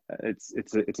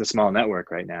 It's a small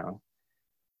network right now,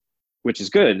 which is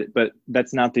good, but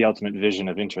that's not the ultimate vision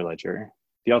of Interledger.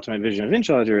 The ultimate vision of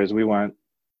Interledger is we want,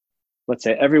 let's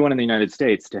say, everyone in the United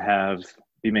States to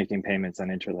be making payments on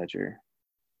Interledger.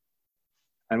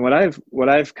 And what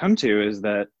I've come to is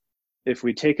that if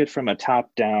we take it from a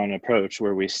top-down approach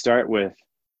where we start with,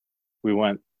 we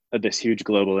want this huge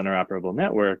global interoperable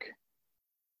network,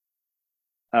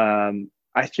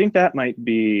 I think that might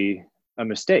be a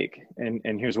mistake, and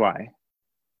here's why.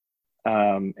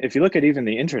 If you look at even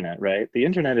the internet, right? The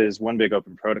internet is one big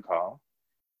open protocol,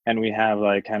 and we have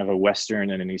like kind of a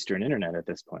Western and an Eastern internet at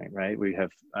this point, right? We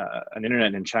have an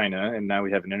internet in China, and now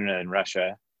we have an internet in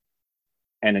Russia,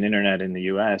 and an internet in the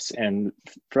US. And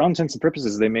for all intents and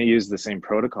purposes, they may use the same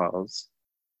protocols,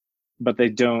 but they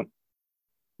don't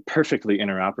perfectly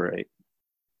interoperate.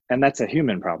 And that's a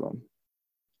human problem.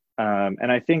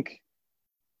 And I think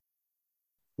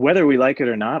whether we like it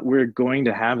or not, we're going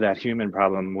to have that human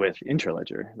problem with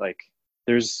Interledger. Like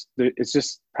it's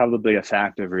just probably a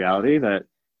fact of reality that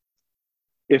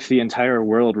if the entire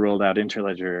world rolled out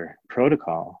Interledger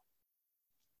protocol,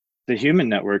 the human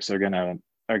networks are gonna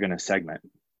segment.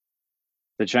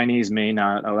 The Chinese may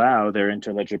not allow their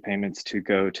Interledger payments to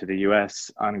go to the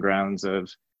US on grounds of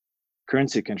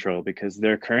currency control because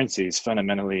their currency is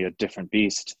fundamentally a different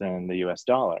beast than the US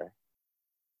dollar.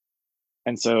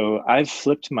 And so I've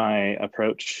flipped my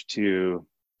approach to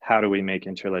how do we make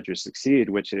Interledger succeed,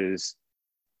 which is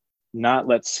not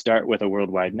let's start with a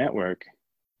worldwide network,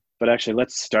 but actually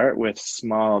let's start with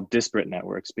small disparate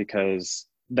networks, because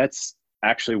that's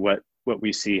actually what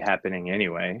we see happening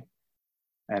anyway.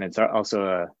 And it's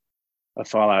also a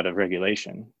fallout of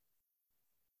regulation.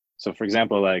 So for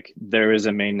example, like there is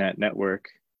a mainnet network,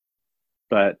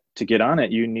 but to get on it,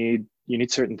 you need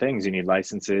certain things. You need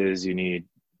licenses, you need,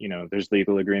 there's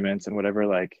legal agreements and whatever.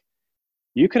 Like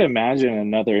you could imagine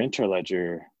another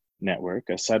Interledger network,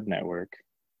 a subnetwork,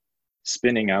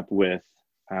 spinning up with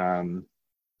 10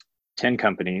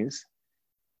 companies.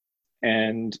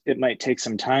 And it might take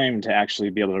some time to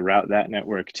actually be able to route that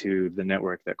network to the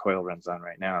network that Coil runs on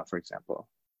right now, for example.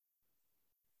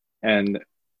 And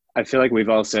I feel like we've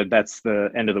all said that's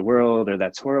the end of the world or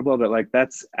that's horrible, but like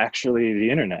that's actually the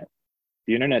internet.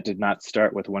 The internet did not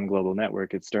start with one global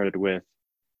network. It started with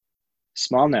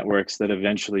small networks that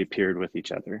eventually peered with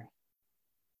each other.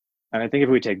 And I think if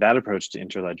we take that approach to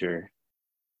Interledger,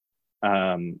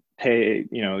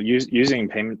 using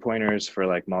payment pointers for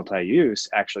like multi-use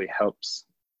actually helps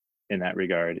in that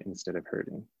regard instead of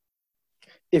hurting.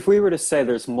 If we were to say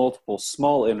there's multiple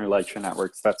small Interledger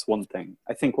networks, that's one thing.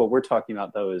 I think what we're talking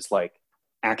about though is like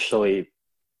actually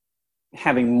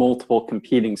having multiple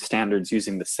competing standards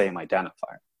using the same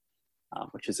identifier,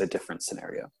 which is a different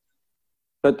scenario.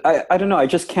 But I don't know, I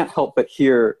just can't help but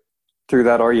hear through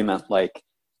that argument, like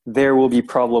there will be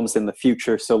problems in the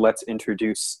future, so let's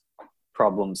introduce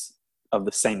problems of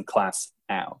the same class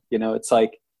now. It's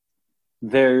like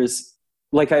there's,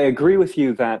 like I agree with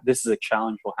you that this is a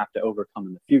challenge we'll have to overcome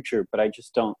in the future, but I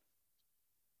just don't,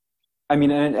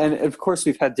 and of course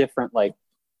we've had different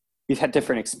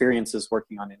experiences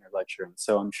working on Interledger, and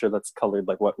so I'm sure that's colored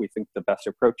like what we think the best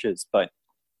approach is, but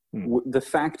the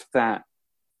fact that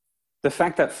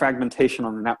fragmentation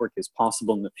on the network is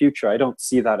possible in the future, I don't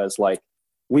see that as like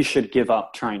we should give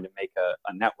up trying to make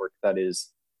a network that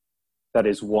is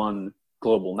one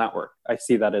global network. I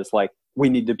see that as like we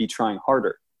need to be trying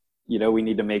harder. We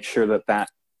need to make sure that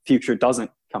future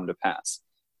doesn't come to pass.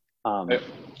 I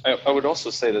would also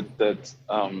say that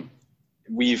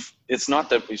it's not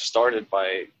that we've started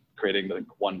by creating like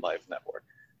one live network.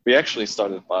 We actually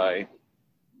started by a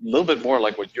little bit more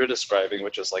like what you're describing,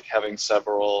 which is like having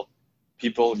several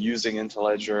people using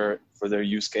Interledger for their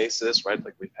use cases, right?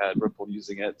 Like we've had Ripple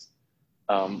using it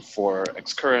for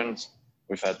Xcurrent.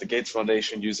 We've had the Gates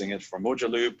Foundation using it for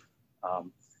Mojaloop.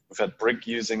 We've had Brig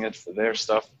using it for their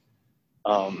stuff.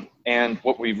 And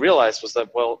what we realized was that,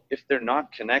 well, if they're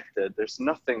not connected, there's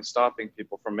nothing stopping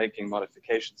people from making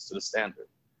modifications to the standard,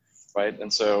 right?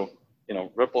 And so, you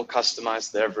know, Ripple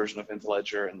customized their version of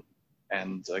Interledger,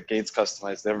 and Gates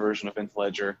customized their version of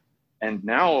Interledger. And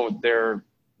now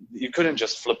you couldn't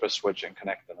just flip a switch and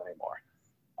connect them anymore.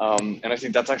 And I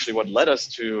think that's actually what led us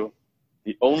to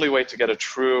the only way to get a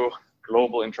true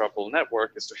global interoperable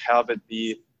network is to have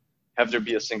there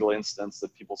be a single instance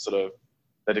that people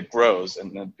that it grows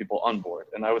and then people onboard.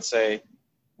 And I would say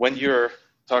when you're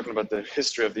talking about the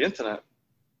history of the internet,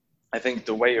 I think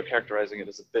the way you're characterizing it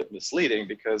is a bit misleading,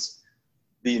 because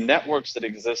the networks that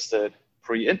existed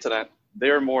pre-internet,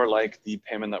 they're more like the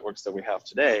payment networks that we have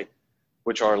today,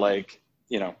 which are like,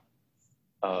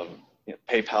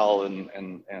 PayPal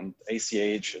and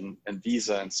ACH and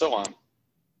Visa and so on,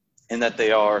 in that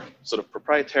they are sort of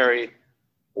proprietary,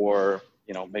 or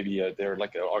maybe they're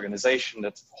like an organization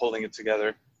that's holding it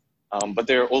together, but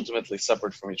they're ultimately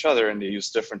separate from each other, and they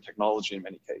use different technology in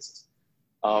many cases.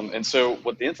 And so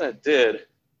what the internet did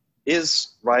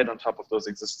is ride on top of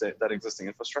that existing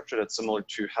infrastructure that's similar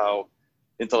to how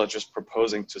Interledger is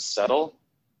proposing to settle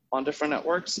on different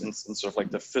networks. And sort of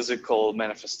like the physical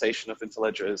manifestation of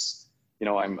Interledger is,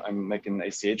 I'm making an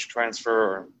ACH transfer,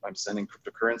 or I'm sending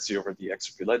cryptocurrency over the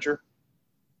XRP ledger.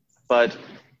 But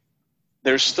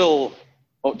there was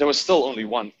still only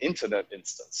one internet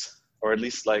instance, or at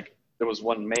least like there was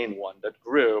one main one that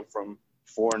grew from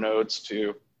 4 nodes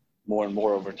to more and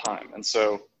more over time. And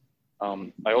so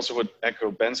I also would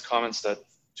echo Ben's comments that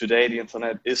today the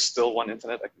internet is still one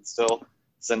internet. I can still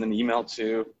send an email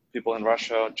to people in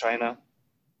Russia, China.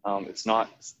 It's not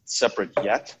separate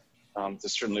yet.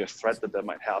 There's certainly a threat that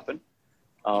might happen.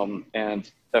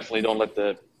 And definitely don't let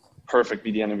the perfect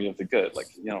be the enemy of the good. Like,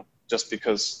 just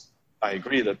because I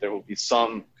agree that there will be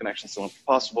some connections that won't be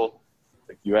possible,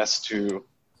 like US to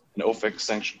an OFAC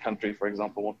sanctioned country, for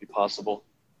example, won't be possible,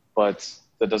 but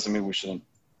that doesn't mean we shouldn't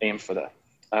aim for that.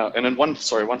 And then one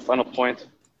final point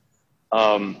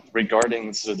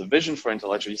regarding sort of the vision for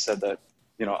Interledger. You said that,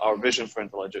 our vision for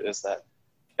Interledger is that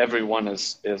everyone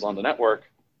is on the network.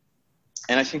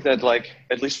 And I think that, like,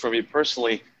 at least for me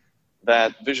personally,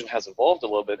 that vision has evolved a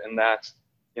little bit in that,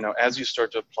 as you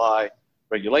start to apply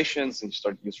regulations and you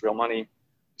start to use real money, you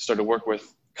start to work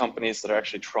with companies that are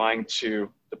actually trying to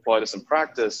deploy this in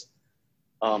practice,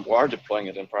 or are deploying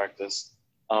it in practice,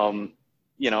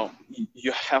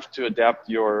 you have to adapt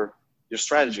your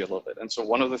strategy a little bit. And so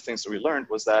one of the things that we learned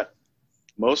was that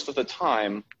most of the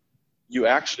time, you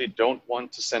actually don't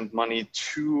want to send money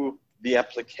to the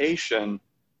application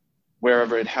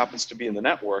wherever it happens to be in the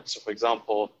network. So for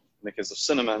example, in the case of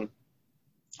Cinnamon,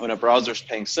 when a browser is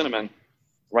paying Cinnamon,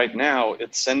 right now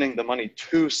it's sending the money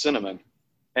to Cinnamon.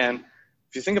 And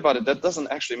if you think about it, that doesn't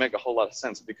actually make a whole lot of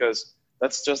sense, because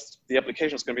that's just, the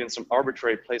application is going to be in some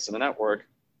arbitrary place in the network.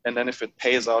 And then if it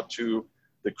pays out to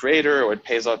the creator, or it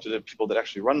pays out to the people that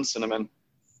actually run Cinnamon,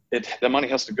 the money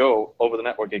has to go over the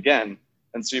network again.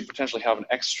 And so you potentially have an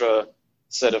extra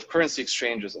set of currency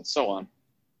exchanges and so on.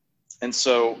 And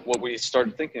so what we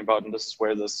started thinking about, and this is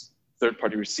where this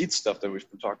third-party receipt stuff that we've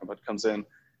been talking about comes in,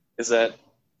 is that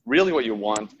really what you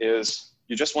want is,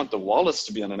 you just want the wallets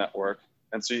to be on the network.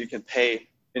 And so you can pay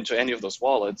into any of those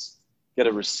wallets, get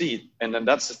a receipt, and then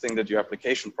that's the thing that your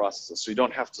application processes. So you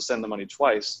don't have to send the money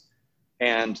twice,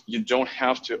 and you don't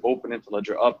have to open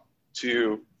Interledger up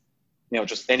to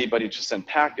just anybody to send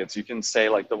packets. You can say,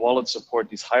 like, the wallets support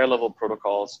these higher level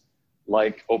protocols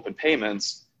like open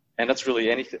payments, and that's really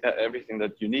everything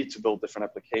that you need to build different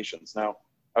applications. Now,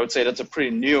 I would say that's a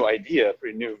pretty new idea,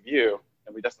 pretty new view,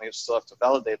 and we definitely still have to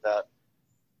validate that,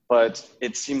 but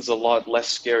it seems a lot less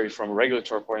scary from a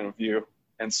regulatory point of view.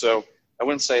 And so I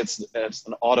wouldn't say it's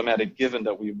an automatic given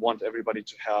that we want everybody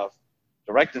to have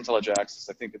direct Interledger access.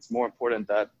 I think it's more important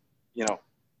that,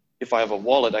 if I have a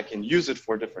wallet, I can use it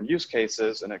for different use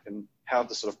cases, and I can have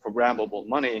the sort of programmable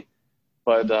money,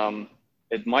 but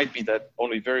it might be that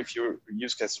only very few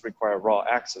use cases require raw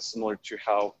access, similar to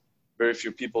how very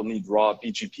few people need raw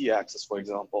BGP access, for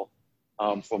example.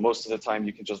 For most of the time,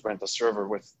 you can just rent a server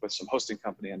with some hosting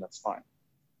company, and that's fine.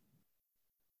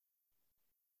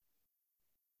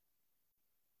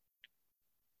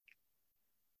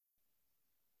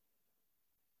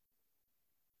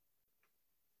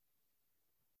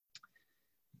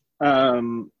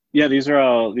 Yeah, these are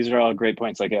all great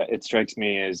points. Like, it strikes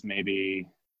me as maybe,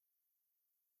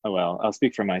 I'll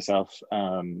speak for myself.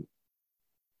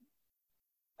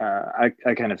 I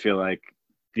kind of feel like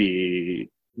the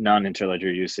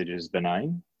non-Interledger usage is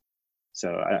benign.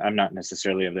 So I'm not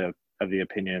necessarily of the of the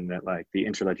opinion that like the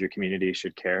Interledger community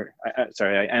should care.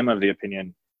 I am of the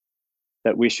opinion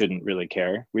that we shouldn't really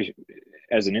care.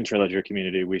 As an Interledger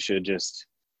community, we should just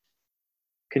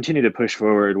continue to push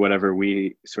forward whatever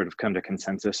we sort of come to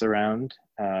consensus around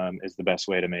is the best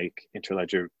way to make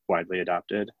Interledger widely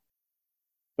adopted.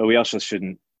 But we also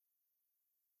shouldn't,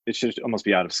 it should almost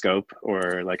be out of scope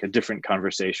or like a different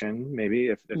conversation, maybe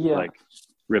if like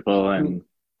Ripple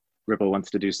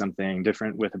wants to do something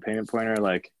different with a payment pointer,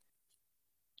 like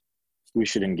we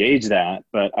should engage that.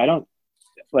 But I don't,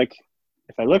 like,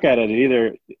 if I look at it,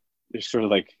 either there's sort of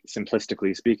like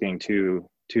simplistically speaking two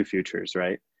futures,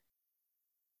 right?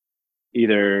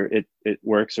 Either it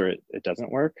works or it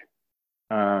doesn't work.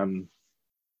 And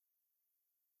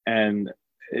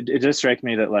it just strikes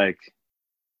me that like,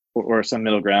 or some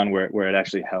middle ground where it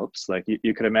actually helps. Like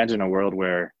you could imagine a world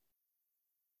where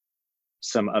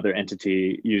some other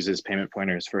entity uses payment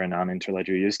pointers for a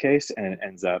non-Interledger use case and it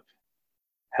ends up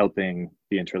helping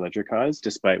the Interledger cause,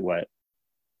 despite what,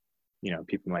 you know,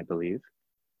 people might believe.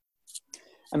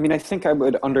 I mean, I think I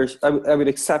would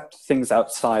accept things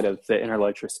outside of the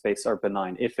Interledger space are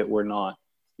benign if it were not,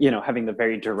 you know, having the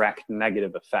very direct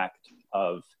negative effect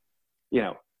of, you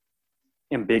know,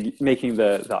 making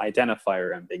the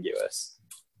identifier ambiguous.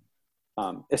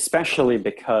 Especially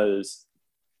because,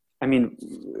 I mean,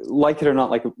 like it or not,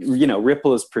 like, you know,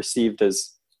 Ripple is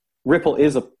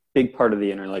a big part of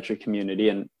the Interledger community,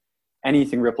 and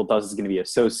anything Ripple does is going to be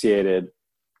associated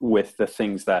with the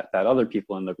things that other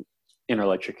people in the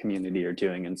Interledger community are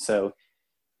doing. And so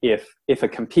if a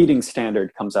competing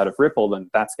standard comes out of Ripple, then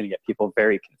that's going to get people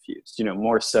very confused, you know,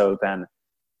 more so than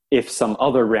if some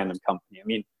other random company. I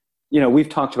mean, you know, we've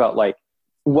talked about like,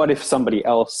 what if somebody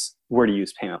else were to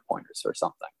use payment pointers or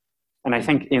something? And I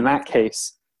think in that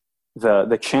case,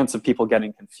 the chance of people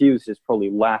getting confused is probably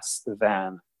less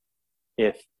than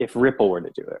if Ripple were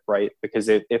to do it, right? Because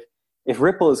if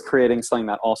Ripple is creating something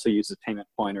that also uses payment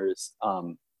pointers,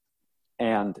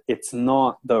 and it's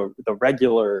not the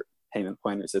regular payment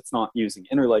pointers, it's not using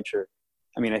Interledger,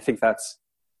 I mean, I think that's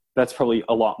probably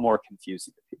a lot more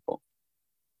confusing to people.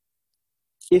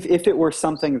 If it were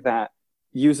something that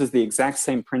uses the exact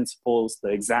same principles, the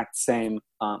exact same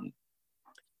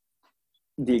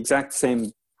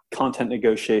content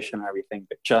negotiation and everything,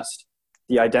 but just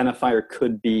the identifier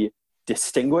could be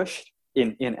distinguished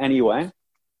in any way,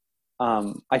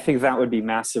 I think that would be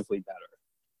massively better.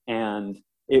 And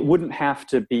it wouldn't have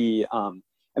to be, I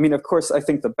mean, of course, I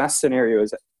think the best scenario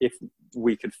is if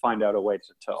we could find out a way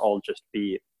to all just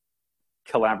be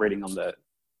collaborating on the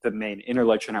main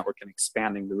Interledger network and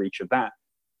expanding the reach of that.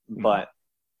 Mm-hmm. But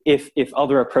if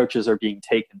other approaches are being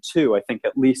taken too, I think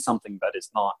at least something that is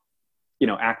not, you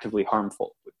know, actively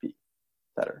harmful would be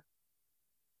better.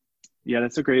 Yeah,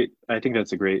 I think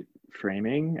that's a great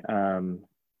framing.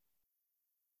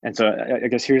 And so I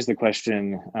guess here's the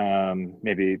question,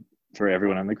 maybe for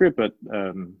everyone on the group, but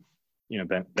you know,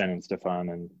 Ben and Stefan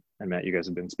and Matt, you guys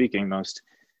have been speaking most.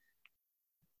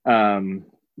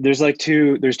 There's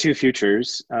two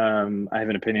futures. I have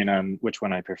an opinion on which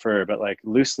one I prefer, but like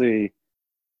loosely,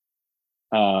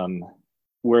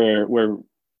 where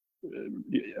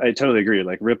I totally agree.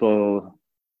 Like Ripple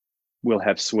will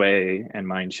have sway and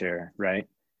mind share, right?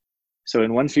 So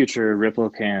in one future, Ripple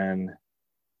can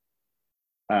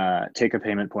take a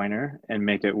payment pointer and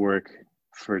make it work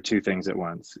for two things at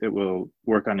once. It will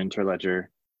work on Interledger.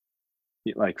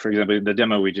 Like, for example, the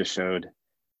demo we just showed,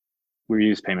 we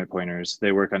use payment pointers.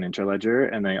 They work on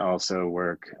Interledger and they also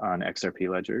work on XRP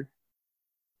Ledger.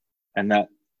 And that,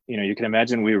 you know, you can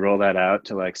imagine we roll that out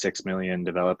to like 6 million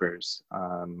developers,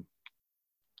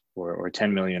 or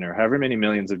 10 million, or however many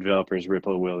millions of developers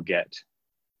Ripple will get.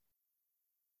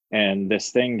 And this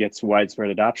thing gets widespread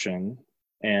adoption,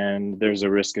 and there's a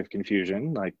risk of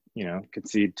confusion, like, you know,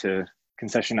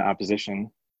 concession to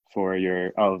opposition for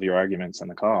all of your arguments on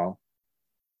the call.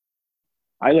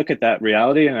 I look at that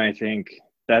reality and I think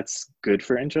that's good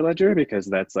for Interledger, because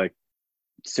that's like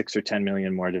 6 or 10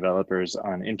 million more developers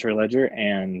on Interledger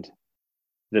and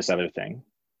this other thing.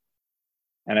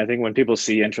 And I think when people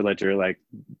see Interledger, like,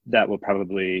 that will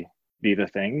probably be the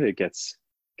thing that gets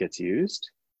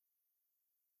used.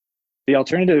 The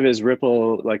alternative is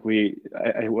Ripple, like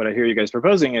what I hear you guys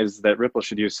proposing is that Ripple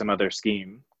should use some other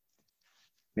scheme,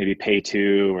 maybe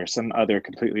pay-to or some other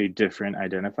completely different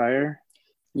identifier.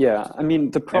 Yeah, I mean,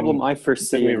 the problem I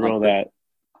foresee... We roll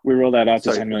that out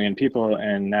to 10 million people,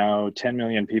 and now 10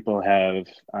 million people have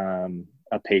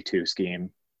a pay-to scheme.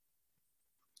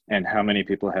 And how many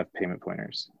people have payment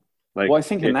pointers? Like, well, I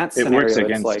think in that scenario, it works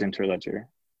against Interledger.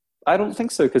 I don't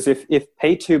think so, because if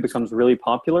pay-to becomes really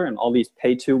popular and all these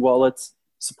pay-to wallets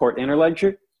support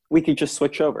Interledger, we could just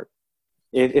switch over.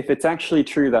 If it's actually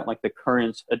true that like the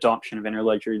current adoption of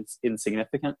Interledger is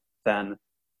insignificant, then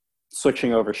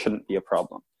switching over shouldn't be a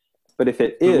problem. But if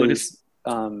it is,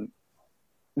 then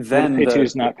Pay2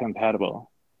 is not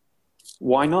compatible.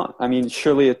 Why not? I mean,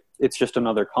 surely it's just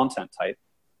another content type.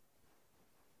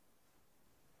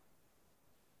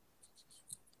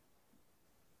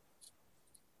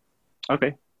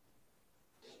 Okay.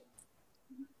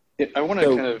 I want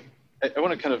to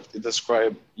kind of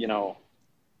describe,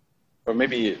 or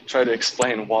maybe try to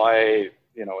explain why,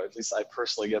 at least I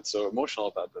personally get so emotional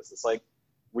about this. It's like,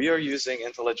 we are using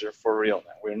Interledger for real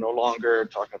now. We're no longer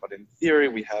talking about in theory.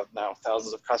 We have now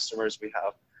thousands of customers. We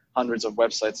have hundreds of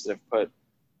websites that have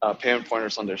put payment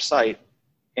pointers on their site.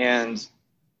 And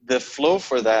the flow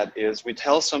for that is we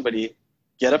tell somebody,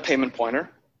 get a payment pointer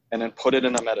and then put it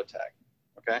in a meta tag,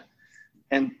 okay?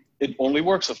 And it only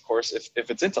works, of course, if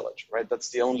it's Interledger, right? That's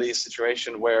the only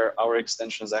situation where our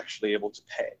extension is actually able to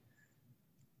pay.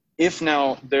 If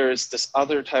now there's this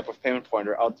other type of payment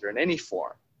pointer out there in any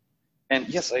form, and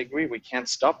yes, I agree, we can't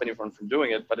stop anyone from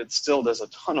doing it, but it still does a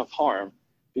ton of harm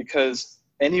because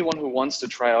anyone who wants to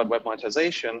try out web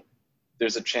monetization,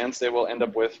 there's a chance they will end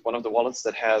up with one of the wallets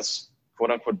that has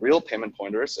quote unquote real payment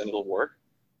pointers and it'll work,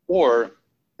 or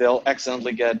they'll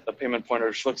accidentally get a payment pointer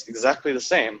which looks exactly the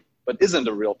same, but isn't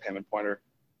a real payment pointer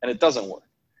and it doesn't work.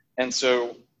 And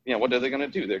so, what are they gonna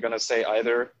do? They're gonna say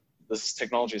either this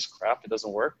technology is crap, it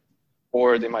doesn't work,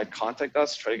 or they might contact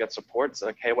us, try to get support. It's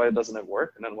like, hey, why doesn't it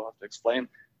work? And then we'll have to explain,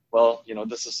 well,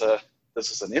 this is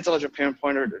an Interledger payment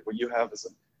pointer. What you have is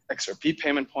an XRP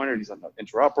payment pointer. These are not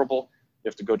interoperable. You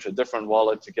have to go to a different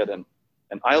wallet to get an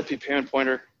ILP payment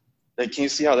pointer. Like, can you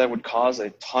see how that would cause a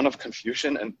ton of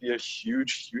confusion and be a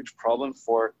huge, huge problem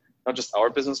for not just our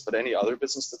business, but any other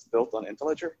business that's built on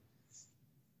Interledger?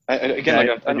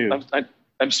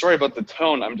 I'm sorry about the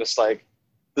tone. I'm just like,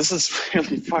 this is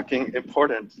really fucking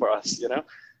important for us,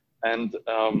 And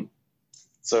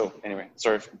so anyway,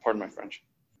 sorry, pardon my French.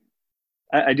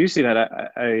 I do see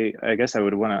that. I guess I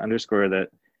would want to underscore that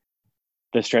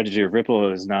the strategy of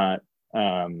Ripple is not,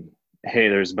 hey,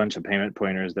 there's a bunch of payment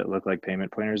pointers that look like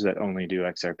payment pointers that only do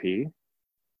XRP.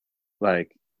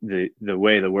 Like the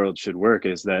way the world should work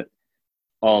is that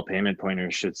all payment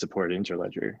pointers should support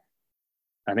Interledger.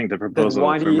 I think the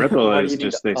proposal from Ripple is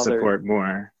just they support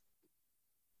more.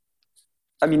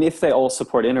 I mean, if they all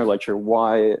support Interledger,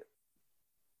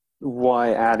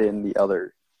 why add in the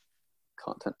other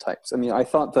content types? I mean, I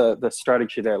thought the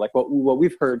strategy there, like what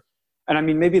we've heard, and I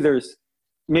mean, maybe there's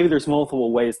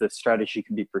multiple ways this strategy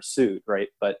can be pursued, right?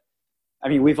 But I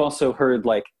mean, we've also heard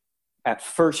like, at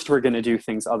first we're going to do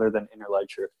things other than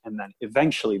Interledger, and then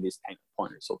eventually these payment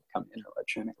pointers will become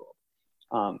Interledger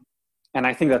enabled. And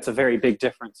I think that's a very big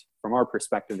difference from our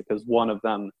perspective, because one of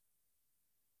them,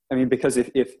 I mean, because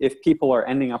if people are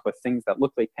ending up with things that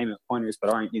look like payment pointers but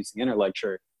aren't using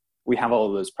Interledger, we have all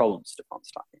of those problems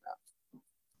Stefan's talking about.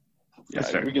 Yeah,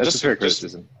 that's a fair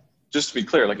criticism. Just to be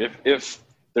clear, like if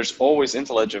there's always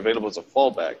Interledger available as a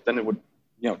fallback, then it would,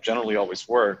 generally always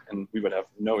work, and we would have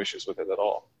no issues with it at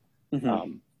all.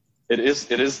 Mm-hmm. It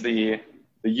is the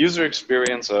user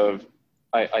experience of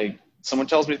someone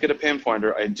tells me to get a payment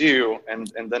pointer, I do,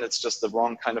 and then it's just the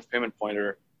wrong kind of payment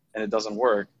pointer, and it doesn't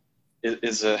work.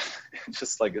 It's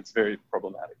very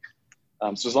problematic.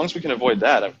 So as long as we can avoid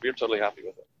that, we're totally happy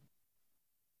with it.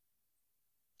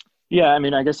 Yeah, I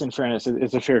mean, I guess in fairness,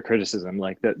 it's a fair criticism.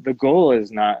 Like the goal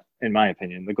is not, in my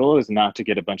opinion, the goal is not to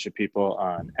get a bunch of people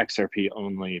on XRP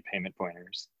only payment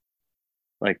pointers.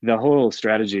 Like the whole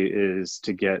strategy is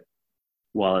to get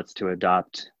wallets to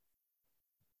adopt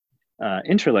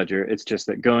Interledger. It's just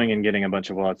that going and getting a bunch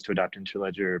of wallets to adopt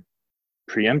Interledger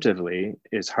preemptively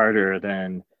is harder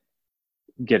than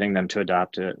getting them to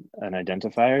adopt an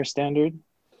identifier standard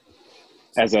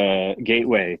as a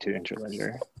gateway to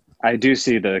Interledger. I do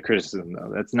see the criticism,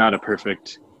 though. That's not a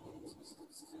perfect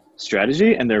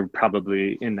strategy, and there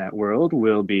probably in that world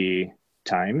will be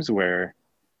times where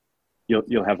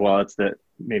you'll have wallets that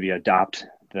maybe adopt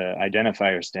the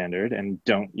identifier standard and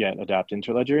don't yet adopt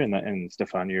Interledger, and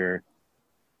Stefan, your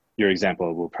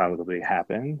example will probably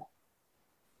happen.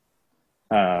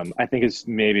 I think it's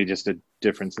maybe just a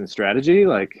difference in strategy,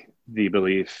 like the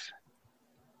belief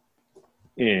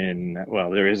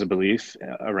there is a belief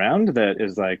around that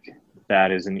is like,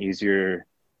 that is an easier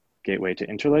gateway to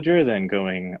Interledger than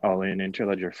going all in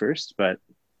Interledger first. But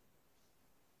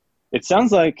it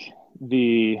sounds like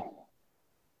the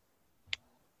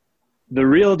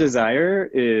real desire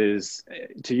is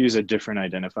to use a different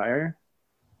identifier.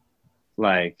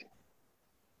 Like,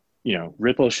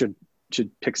 Ripple should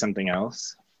pick something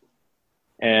else.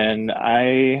 And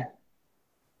I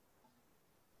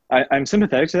I'm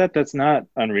sympathetic to that. That's not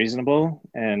unreasonable,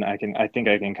 and I think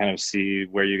I can kind of see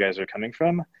where you guys are coming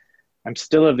from. I'm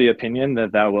still of the opinion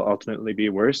that that will ultimately be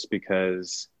worse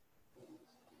because,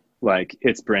 like,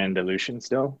 it's brand dilution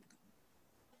still.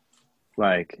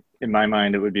 Like, in my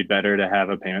mind, it would be better to have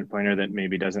a payment pointer that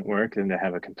maybe doesn't work than to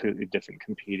have a completely different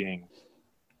competing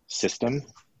system.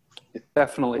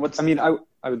 Definitely. I mean,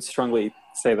 I would strongly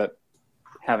say that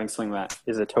having something that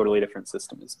is a totally different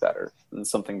system is better than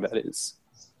something that is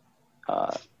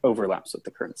overlaps with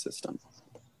the current system.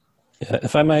 Yeah,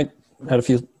 if I might add a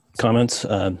few comments,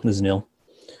 this is Neil.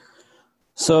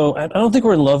 So I don't think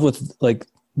we're in love with, like,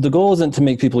 the goal isn't to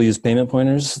make people use payment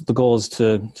pointers. The goal is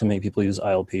to make people use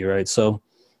ILP, right? So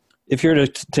if you're to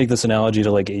take this analogy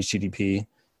to like HTTP,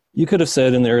 you could have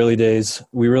said in the early days,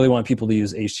 we really want people to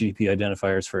use HTTP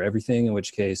identifiers for everything, in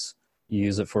which case you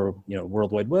use it for,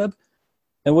 World Wide Web.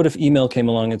 And what if email came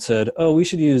along and said, oh, we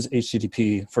should use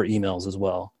HTTP for emails as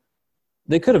well?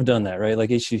 They could have done that, right? Like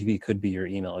HTTP could be your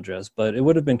email address, but it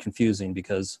would have been confusing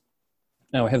because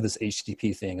now I have this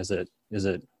HTTP thing. Is it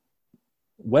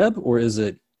web or is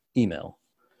it email?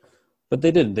 But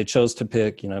they didn't. They chose to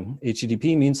pick,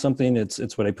 HTTP means something.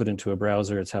 It's what I put into a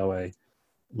browser. It's how I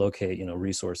locate,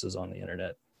 resources on the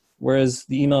internet. Whereas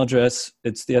the email address,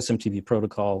 it's the SMTP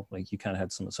protocol. Like, you kind of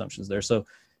had some assumptions there. So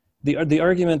the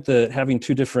argument that having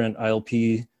two different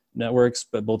ILP networks,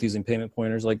 but both using payment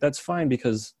pointers, like, that's fine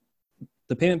because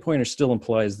the payment pointer still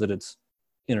implies that it's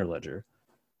interledger.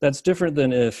 That's different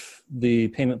than if the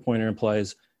payment pointer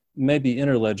implies maybe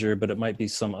interledger, but it might be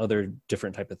some other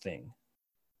different type of thing.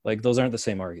 Like, those aren't the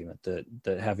same argument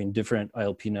that having different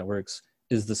ILP networks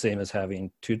is the same as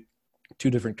having two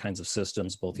different kinds of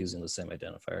systems, both using the same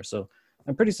identifier. So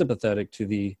I'm pretty sympathetic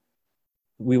to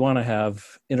we want to have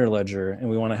interledger and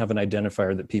we want to have an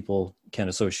identifier that people can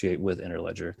associate with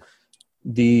interledger.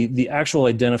 The actual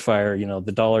identifier,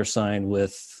 the $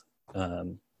 with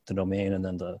the domain and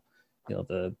then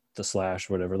the slash,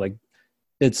 whatever, like,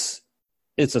 it's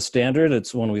a standard.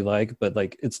 It's one we like, but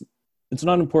like, it's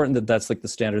not important that that's like the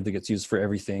standard that gets used for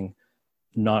everything,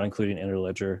 not including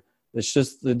interledger. It's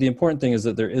just the important thing is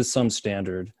that there is some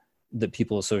standard that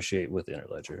people associate with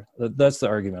interledger. That's the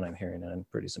argument I'm hearing, and I'm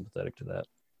pretty sympathetic to that.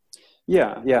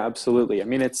 Yeah, absolutely. I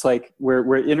mean, it's like where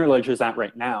interledger is at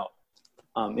right now.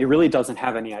 It really doesn't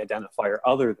have any identifier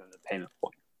other than the payment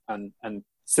pointer. And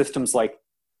systems like,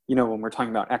 when we're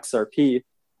talking about XRP,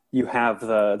 you have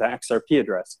the XRP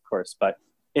address, of course, but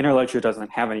interledger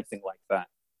doesn't have anything like that.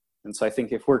 And so I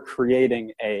think if we're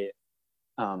creating a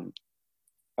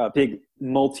big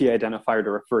multi-identifier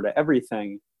to refer to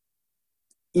everything,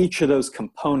 each of those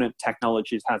component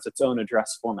technologies has its own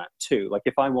address format too. Like,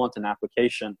 if I want an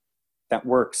application that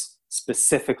works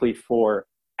specifically for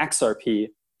XRP,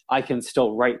 I can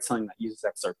still write something that uses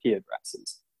XRP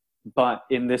addresses. But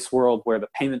in this world where the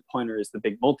payment pointer is the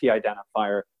big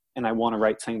multi-identifier, and I want to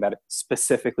write something that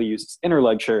specifically uses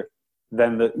interledger,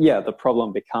 then the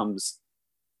problem becomes,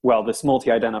 well, this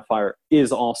multi-identifier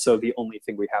is also the only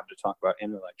thing we have to talk about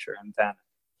interledger, and then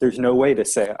there's no way to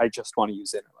say, I just want to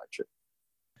use interledger.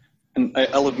 And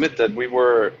I'll admit that we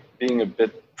were being a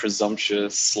bit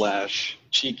presumptuous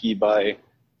 / cheeky by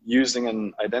using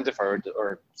an identifier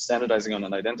or standardizing on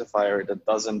an identifier that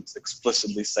doesn't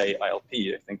explicitly say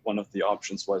ILP. I think one of the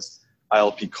options was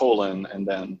ILP : and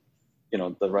then,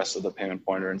 the rest of the payment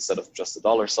pointer instead of just the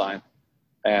 $.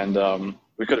 And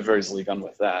we could have very easily gone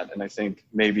with that. And I think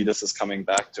maybe this is coming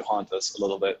back to haunt us a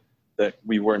little bit, that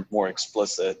we weren't more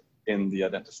explicit in the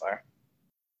identifier.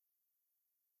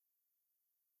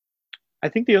 I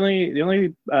think the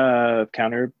only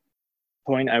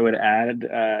counterpoint I would add,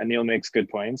 Neil makes good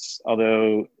points,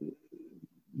 although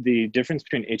the difference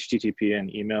between HTTP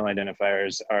and email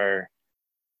identifiers are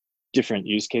different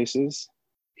use cases.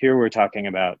 Here we're talking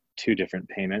about two different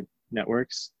payment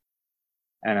networks.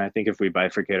 And I think if we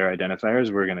bifurcate our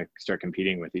identifiers, we're going to start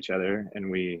competing with each other,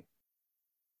 and we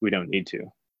don't need to.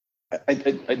 I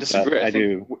disagree.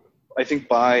 I think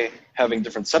by having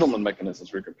different settlement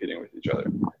mechanisms, we're competing with each other.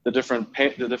 The different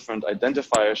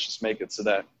identifiers just make it so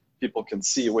that people can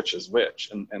see which is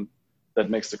which, and that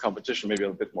makes the competition maybe a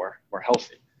bit more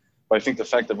healthy. But I think the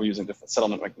fact that we're using different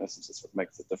settlement mechanisms is what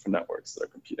makes the different networks that are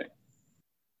competing.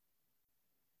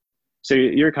 So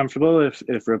you're comfortable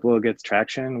if Ripple gets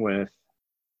traction with,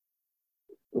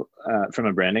 from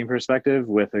a branding perspective,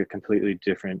 with a completely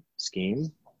different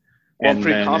scheme? Well, and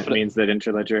then it means that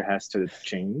interledger has to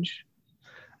change?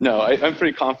 No, I'm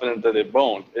pretty confident that it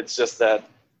won't. It's just that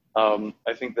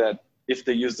I think that if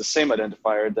they use the same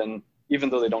identifier, then even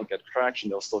though they don't get traction,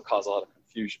 they'll still cause a lot of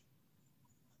confusion.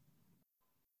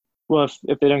 Well,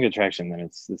 if they don't get traction, then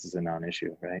this is a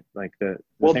non-issue, right? Like the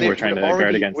Well, thing we're trying to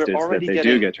guard against is that they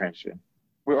do get traction.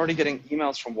 We're already getting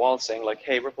emails from Walt saying like,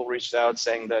 hey, Ripple reached out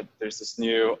saying that there's this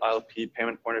new ILP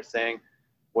payment pointer thing.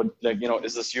 What, like, you know,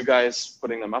 is this you guys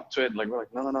putting them up to it? Like, we're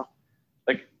like, no.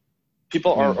 Like,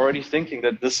 people are already thinking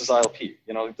that this is ILP.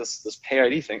 You know, this pay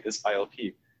ID thing is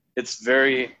ILP. It's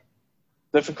very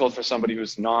difficult for somebody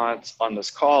who's not on this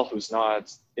call, who's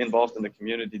not involved in the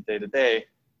community day to day,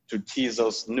 to tease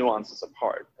those nuances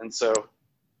apart. And so,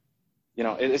 you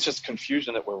know, it's just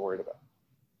confusion that we're worried about.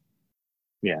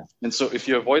 Yeah. And so if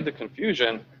you avoid the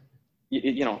confusion,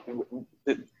 you know,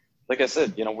 like I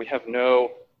said, you know,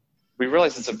 we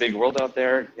realize it's a big world out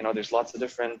there. You know, there's lots of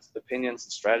different opinions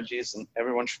and strategies, and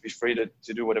everyone should be free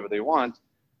to do whatever they want.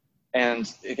 And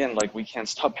again, like, we can't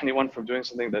stop anyone from doing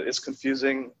something that is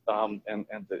confusing and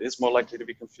that is more likely to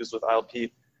be confused with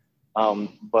ILP.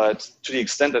 But to the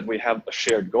extent that we have a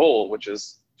shared goal, which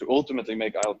is to ultimately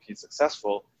make ILP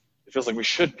successful, it feels like we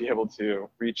should be able to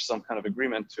reach some kind of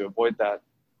agreement to avoid that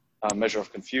measure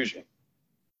of confusion.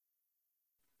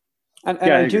 And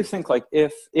I do think, like,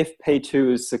 if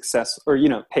Pay2 is success, or, you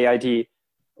know, Pay ID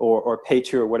or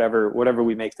Pay2 or whatever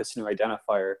we make this new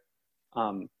identifier,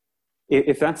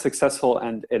 if that's successful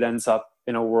and it ends up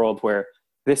in a world where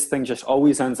this thing just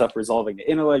always ends up resolving the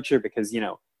interledger because, you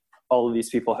know, all of these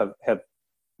people have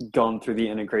gone through the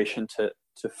integration to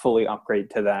fully upgrade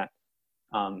to that,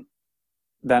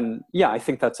 then yeah, I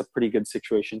think that's a pretty good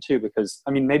situation too, because,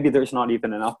 I mean, maybe there's not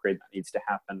even an upgrade that needs to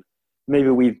happen.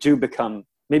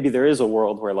 Maybe there is a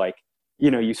world where, like, you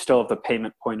know, you still have the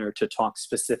payment pointer to talk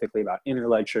specifically about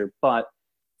interledger, but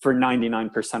for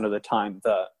 99% of the time,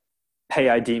 the Pay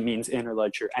ID means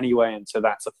interledger anyway, and so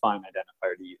that's a fine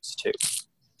identifier to use too.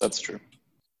 That's true.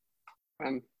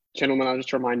 Gentlemen, I'll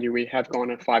just remind you, we have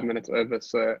gone at 5 minutes over,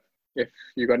 so if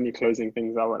you got any closing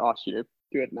things, I would ask you to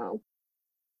do it now.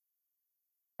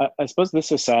 I suppose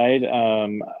this aside,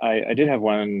 I did have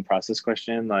one process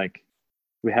question. Like,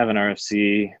 we have an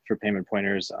RFC for payment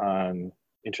pointers on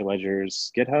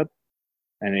Interledger's GitHub,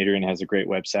 and Adrian has a great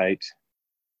website.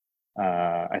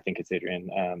 I think it's Adrian.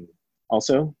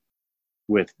 Also,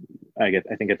 I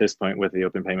think at this point with the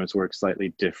Open Payments Works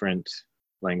slightly different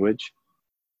language.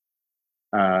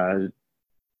 I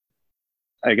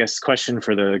guess question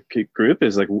for the group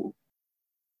is, like,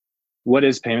 what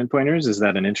is payment pointers? Is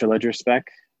that an Interledger spec?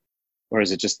 Or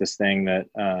is it just this thing that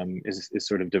is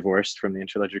sort of divorced from the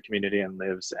Interledger community and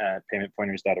lives at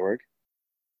paymentpointers.org?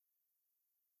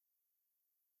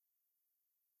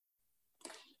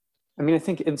 I mean, I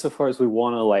think insofar as we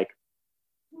want to, like,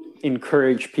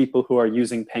 encourage people who are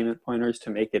using payment pointers to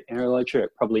make it Interledger,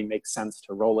 it probably makes sense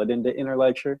to roll it into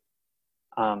Interledger.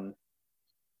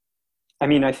 I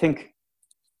mean, I think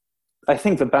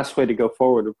the best way to go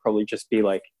forward would probably just be,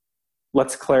 like,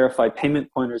 let's clarify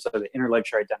payment pointers are the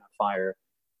interledger identifier,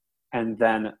 and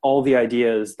then all the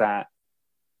ideas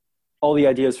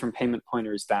from payment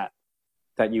pointers that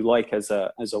you like as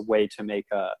a way to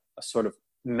make a sort of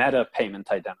meta payment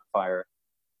identifier,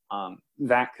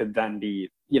 that could then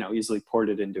be, you know, easily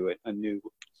ported into a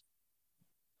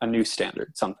new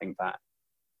standard, something that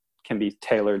can be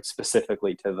tailored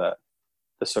specifically to the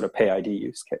sort of Pay ID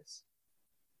use case.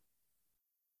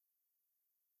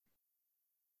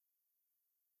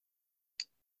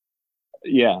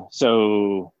 Yeah.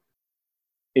 So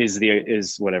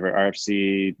is whatever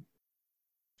RFC,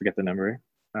 forget the number,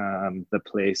 the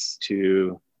place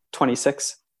to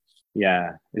 26.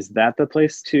 Yeah. Is that the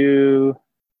place to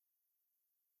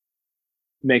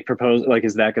make proposal? Like,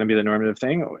 is that going to be the normative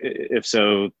thing? If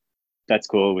so, that's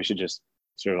cool. We should just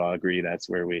sort of all agree that's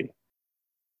where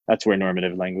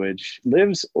normative language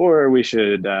lives, or we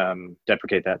should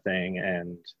deprecate that thing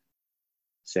and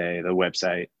say the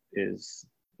website is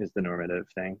the normative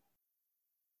thing.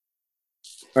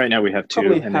 Right now we have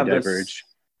two and they diverge.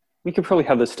 We could probably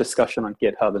have this discussion on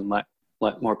GitHub and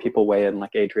let more people weigh in,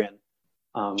 like Adrian.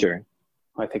 Sure.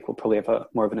 I think we'll probably have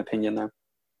more of an opinion there.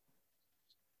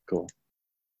 Cool.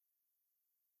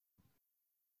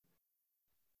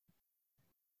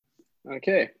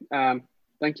 Okay.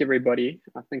 Thank you, everybody.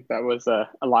 I think that was a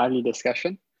lively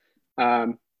discussion.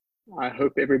 I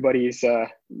hope everybody's,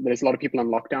 there's a lot of people on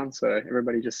lockdown, so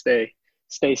everybody just stay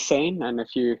sane. And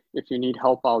if you need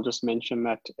help, I'll just mention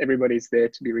that everybody's there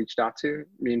to be reached out to,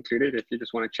 me included. If you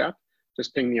just want to chat,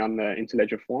 just ping me on the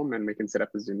Interledger form and we can set up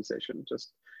a Zoom session.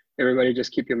 Just everybody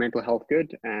just keep your mental health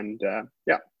good and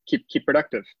yeah, keep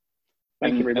productive.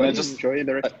 Thank you, everybody. Enjoy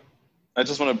the rest. I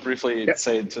just want to briefly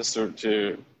say, just to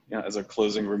you know, as a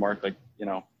closing remark, like, you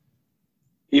know,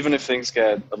 even if things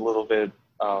get a little bit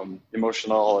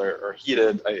emotional or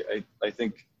heated, I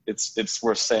think it's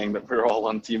worth saying that we're all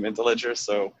on Team IntelliJer,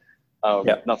 so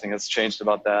nothing has changed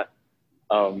about that.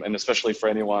 And especially for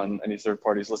any third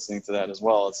parties listening to that as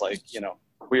well, it's like,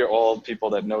 we are all people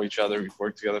that know each other. We've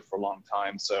worked together for a long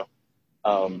time, so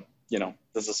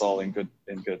this is all in good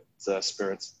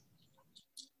spirits.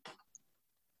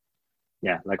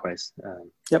 Yeah, likewise.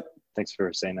 Yep. Thanks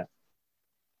for saying that.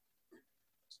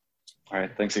 All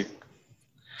right, thanks, E.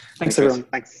 Thanks everyone.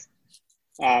 Thanks.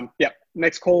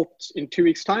 Next call in 2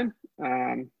 weeks' time.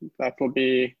 That will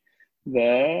be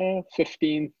the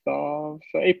 15th of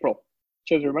April.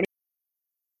 Cheers, everybody.